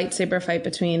being a lightsaber fight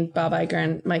between Bob Iger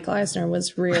and Michael Eisner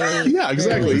was really yeah,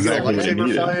 exactly. Really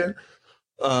Lightsaber fight.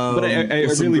 But I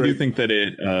really do think that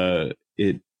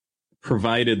it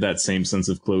provided that same sense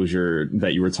of closure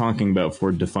that you were talking about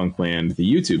for Defunctland, the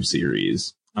YouTube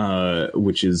series,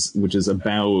 which is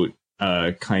about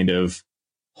kind of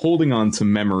holding on to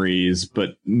memories,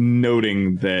 but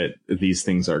noting that these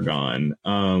things are gone,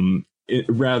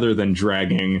 rather than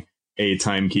dragging a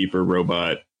timekeeper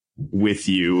robot with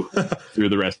you through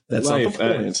the rest of life. Not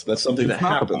the point. That's something that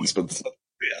happens, but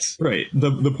yes. Right.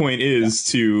 The point is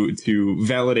to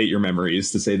validate your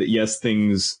memories, to say that yes,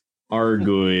 things are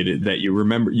good, that you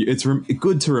remember. It's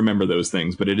good to remember those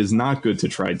things, but it is not good to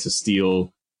try to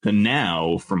steal the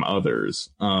now from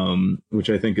others, which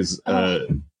I think is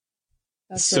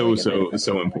so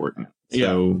important.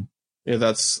 So yeah,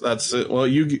 that's it. Well,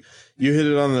 you hit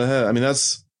it on the head. I mean,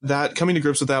 that's that coming to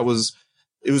grips with that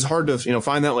it was hard to,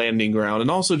 find that landing ground.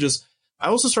 And also I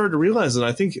also started to realize that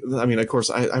of course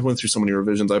I went through so many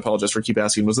revisions. I apologize for keep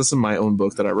asking, was this in my own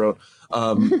book that I wrote?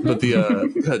 But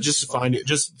just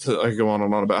to go on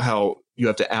and on about how you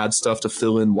have to add stuff to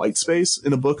fill in white space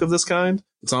in a book of this kind.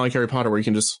 It's not like Harry Potter where you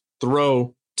can just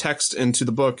throw text into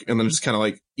the book and then it just kind of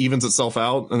like evens itself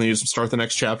out and then you just start the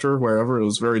next chapter wherever. It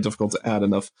was very difficult to add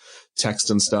enough text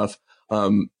and stuff.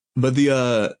 But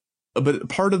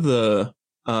part of the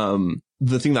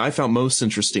thing that I found most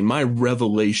interesting, my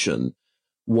revelation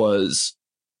was,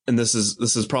 and this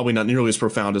is probably not nearly as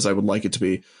profound as I would like it to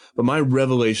be, but my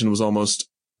revelation was almost,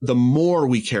 the more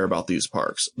we care about these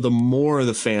parks, the more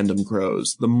the fandom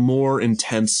grows, the more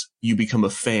intense you become a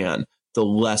fan, the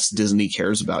less Disney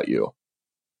cares about you.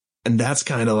 And that's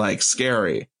kind of like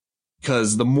scary,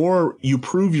 because the more you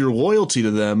prove your loyalty to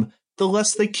them, the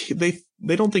less they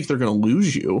don't think they're going to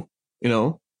lose you,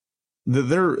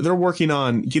 They're working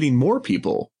on getting more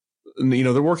people.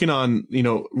 They're working on,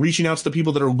 reaching out to the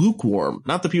people that are lukewarm,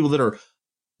 not the people that are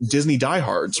Disney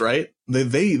diehards, right?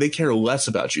 They care less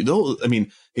about you. The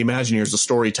Imagineers, the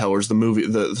storytellers, the movie,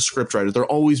 the script writers, there'll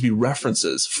always be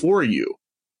references for you.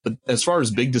 But as far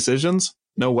as big decisions,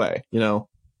 no way,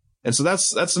 And so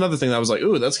that's another thing that I was like,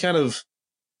 ooh, that's kind of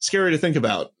scary to think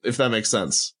about, if that makes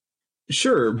sense.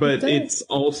 Sure, but it's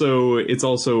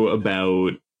also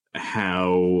about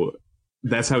how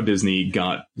that's how Disney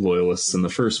got loyalists in the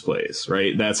first place,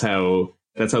 right? That's how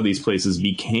these places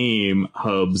became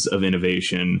hubs of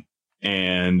innovation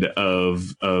and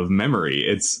of memory.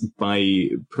 It's by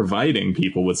providing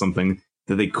people with something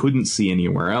that they couldn't see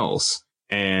anywhere else.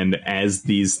 And as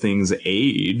these things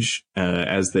age,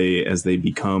 as they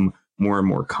become more and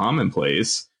more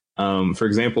commonplace, for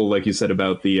example, like you said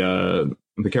about the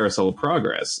Carousel of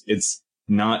Progress, it's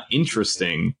not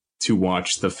interesting to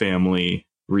watch the family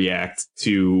react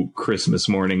to Christmas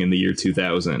morning in the year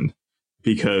 2000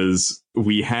 because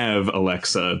we have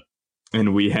Alexa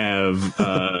and we have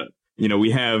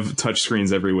we have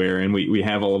touchscreens everywhere and we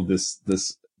have all of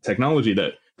this technology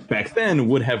that back then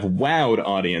would have wowed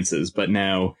audiences, but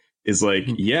now is like,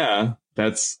 yeah,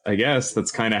 that's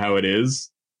kind of how it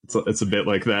is. It's a bit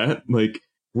like that. Like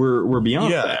we're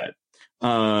beyond that.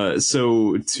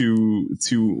 So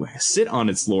to sit on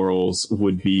its laurels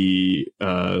would be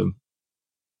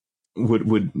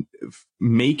would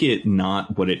make it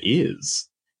not what it is.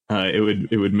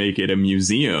 It would make it a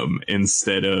museum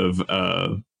instead of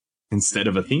a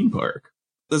theme park.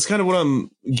 that's kind of what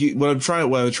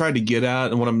I tried to get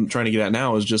at, and what I'm trying to get at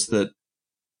now is just that,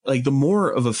 like, the more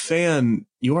of a fan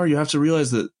you have to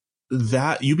realize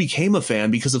that you became a fan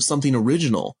because of something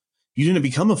original. You didn't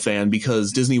become a fan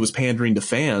because Disney was pandering to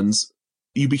fans.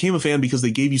 You became a fan because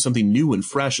they gave you something new and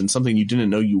fresh and something you didn't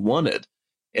know you wanted.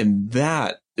 And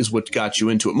that is what got you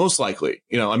into it, most likely.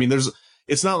 You know, I mean,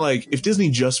 it's not like if Disney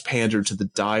just pandered to the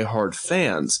diehard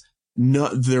fans,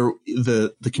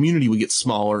 the community would get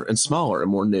smaller and smaller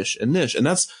and more niche and niche. And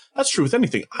that's true with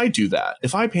anything. I do that.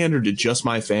 If I pandered to just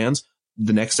my fans,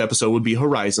 the next episode would be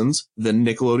Horizons, then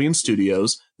Nickelodeon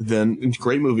Studios, then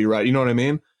great movie, right? You know what I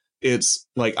mean? It's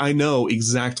like, I know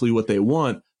exactly what they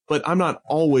want, but I'm not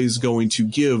always going to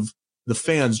give the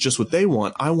fans just what they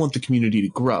want. I want the community to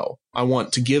grow. I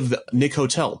want to give the Nick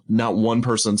Hotel. Not one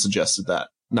person suggested that.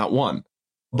 Not one.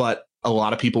 But a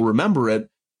lot of people remember it,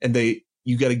 and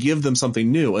you got to give them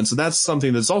something new. And so that's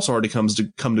something that's also hard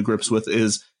to come to grips with,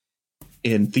 is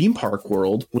in theme park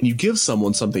world, when you give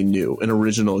someone something new, an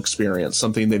original experience,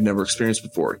 something they've never experienced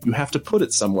before, you have to put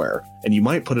it somewhere, and you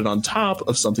might put it on top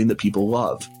of something that people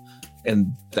love.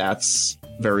 And that's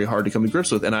very hard to come to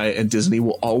grips with. And Disney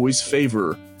will always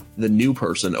favor the new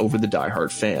person over the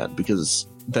diehard fan, because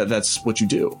that's what you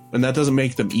do. And that doesn't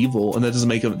make them evil, and that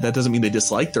doesn't mean they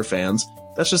dislike their fans.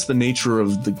 That's just the nature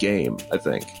of the game, I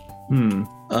think.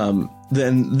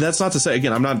 Then that's not to say,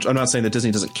 again, I'm not saying that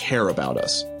Disney doesn't care about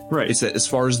us. Right. It's that as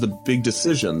far as the big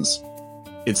decisions,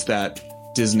 it's that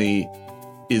Disney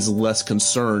is less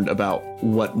concerned about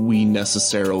what we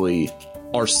necessarily,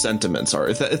 our sentiments are.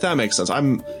 If that makes sense.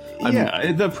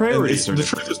 The priorities are the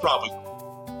truth is probably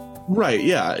right.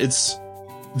 Yeah,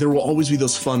 there will always be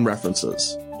those fun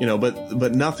references, you know,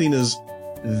 but nothing is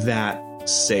that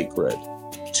sacred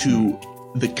to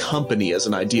the company as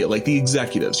an idea. Like the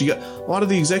executives, a lot of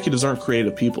the executives aren't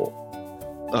creative people.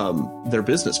 They're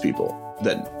business people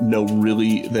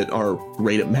that are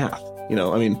great at math. You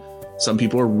know, I mean, some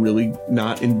people are really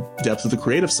not in depth with the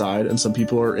creative side, and some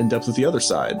people are in depth with the other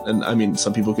side. And I mean,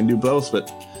 some people can do both,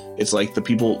 but it's like the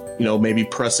people, you know, maybe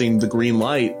pressing the green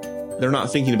light, they're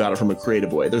not thinking about it from a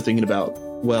creative way. They're thinking about,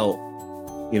 well,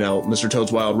 you know, Mr.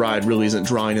 Toad's Wild Ride really isn't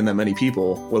drawing in that many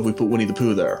people. What if we put Winnie the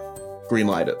Pooh there? Green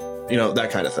light it. You know,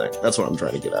 that kind of thing. That's what I'm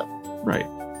trying to get at. Right.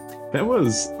 That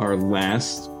was our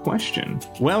last question.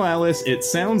 Well, Alice, it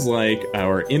sounds like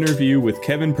our interview with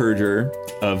Kevin Perjurer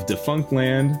of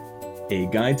Defunctland, A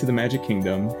Guide to the Magic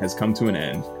Kingdom, has come to an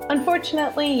end.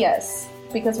 Unfortunately, yes.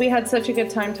 Because we had such a good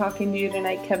time talking to you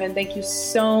tonight, Kevin. Thank you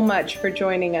so much for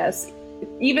joining us.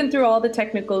 Even through all the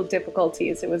technical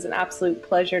difficulties, it was an absolute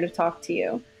pleasure to talk to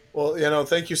you. Well, you know,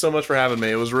 thank you so much for having me.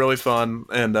 It was really fun,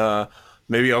 and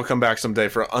maybe I'll come back someday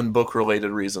for unbook-related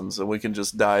reasons, and we can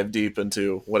just dive deep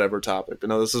into whatever topic. But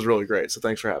no, this is really great, so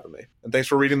thanks for having me. And thanks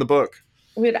for reading the book.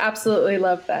 We'd absolutely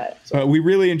love that. We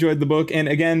really enjoyed the book, and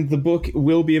again, the book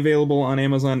will be available on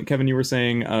Amazon. Kevin, you were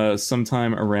saying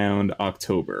sometime around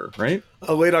October, right?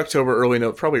 Late October,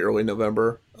 probably early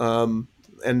November.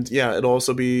 And yeah, it'll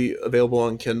also be available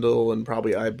on Kindle and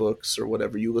probably iBooks or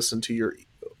whatever you listen to.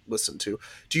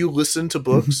 Do you listen to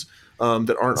books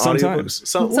that aren't Sometimes. audiobooks?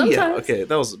 Sometimes. Yeah, okay,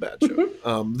 that was a bad joke.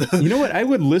 You know what? I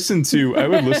would listen to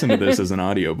this as an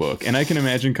audiobook, and I can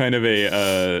imagine kind of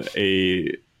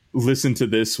a listen to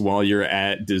this while you're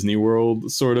at Disney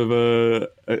World, sort of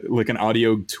like an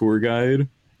audio tour guide.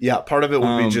 Yeah, part of it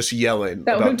would be just yelling.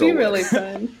 That about would be Dole Whip. really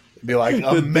fun. Be like, The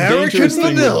American dangerous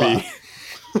thing vanilla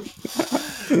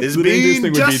is being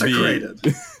dangerous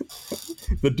desecrated.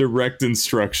 The direct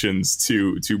instructions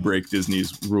to break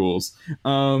Disney's rules.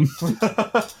 My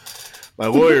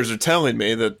lawyers are telling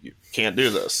me that you can't do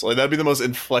this. Like, that'd be the most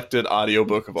inflected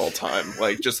audiobook of all time.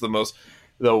 Like, just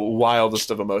the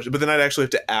wildest of emotion. But then I'd actually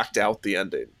have to act out the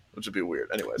ending, which would be weird.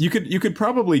 Anyways, You could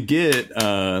probably get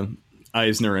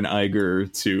Eisner and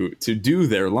Iger to do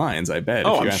their lines, I bet.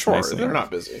 oh, if you I'm ask sure nicely. they're not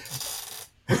busy.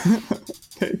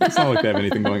 It's not like they have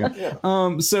anything going on.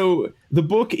 Yeah. So the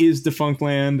book is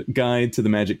Defunctland, Guide to the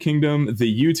Magic Kingdom.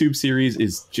 The YouTube series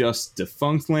is just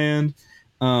Defunctland.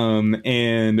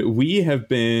 And we have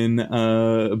been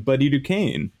Buddy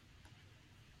Duquesne.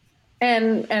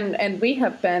 And we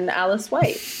have been Alice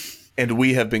White. And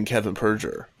we have been Kevin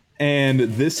Perjurer. And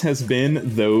this has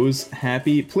been Those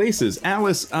Happy Places.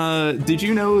 Alice, did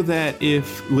you know that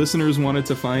if listeners wanted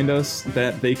to find us,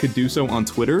 that they could do so on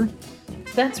Twitter?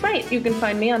 That's right. You can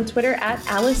find me on Twitter at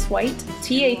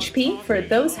AliceWhiteTHP for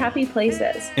Those Happy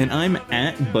Places. And I'm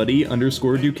at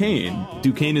Buddy_Duquesne.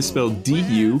 Duquesne is spelled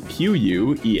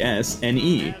DUQUESNE.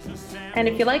 And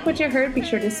if you like what you heard, be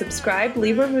sure to subscribe,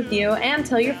 leave a review, and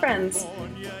tell your friends.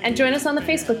 And join us on the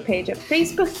Facebook page at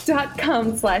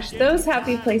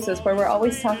facebook.com/thosehappyplaces, where we're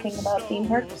always talking about theme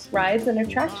parks, rides, and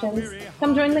attractions.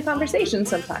 Come join the conversation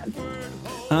sometime.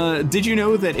 Did you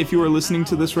know that if you are listening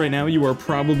to this right now, you are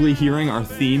probably hearing our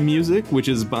theme music, which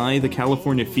is by the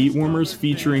California Feet Warmers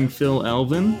featuring Phil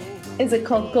Elvin? Is it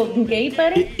called Golden Gate,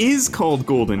 buddy? It is called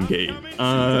Golden Gate.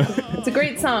 It's a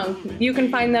great song. You can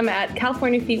find them at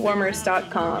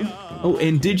californiafeetwarmers.com. Oh,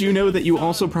 and did you know that you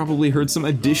also probably heard some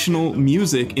additional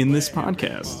music in this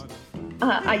podcast?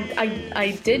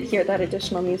 I did hear that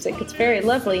additional music. It's very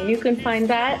lovely, and you can find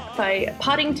that by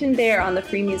Poddington Bear on the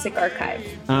Free Music Archive.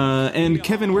 And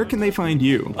Kevin, where can they find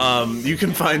you? You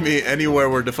can find me anywhere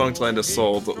where Defunctland is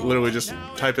sold. Literally just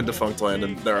type in Defunctland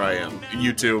and there I am.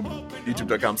 YouTube,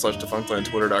 youtube.com/Defunctland,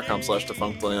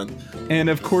 twitter.com/Defunctland. And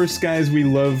of course, guys, we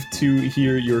love to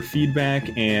hear your feedback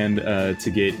and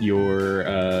to get your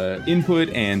input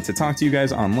and to talk to you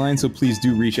guys online, so please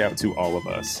do reach out to all of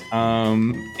us.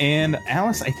 And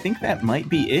Alice, I think that might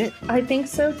be it. I think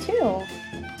so, too.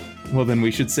 Well, then we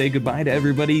should say goodbye to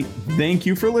everybody. Thank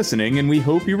you for listening, and we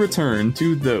hope you return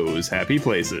to those happy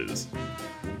places.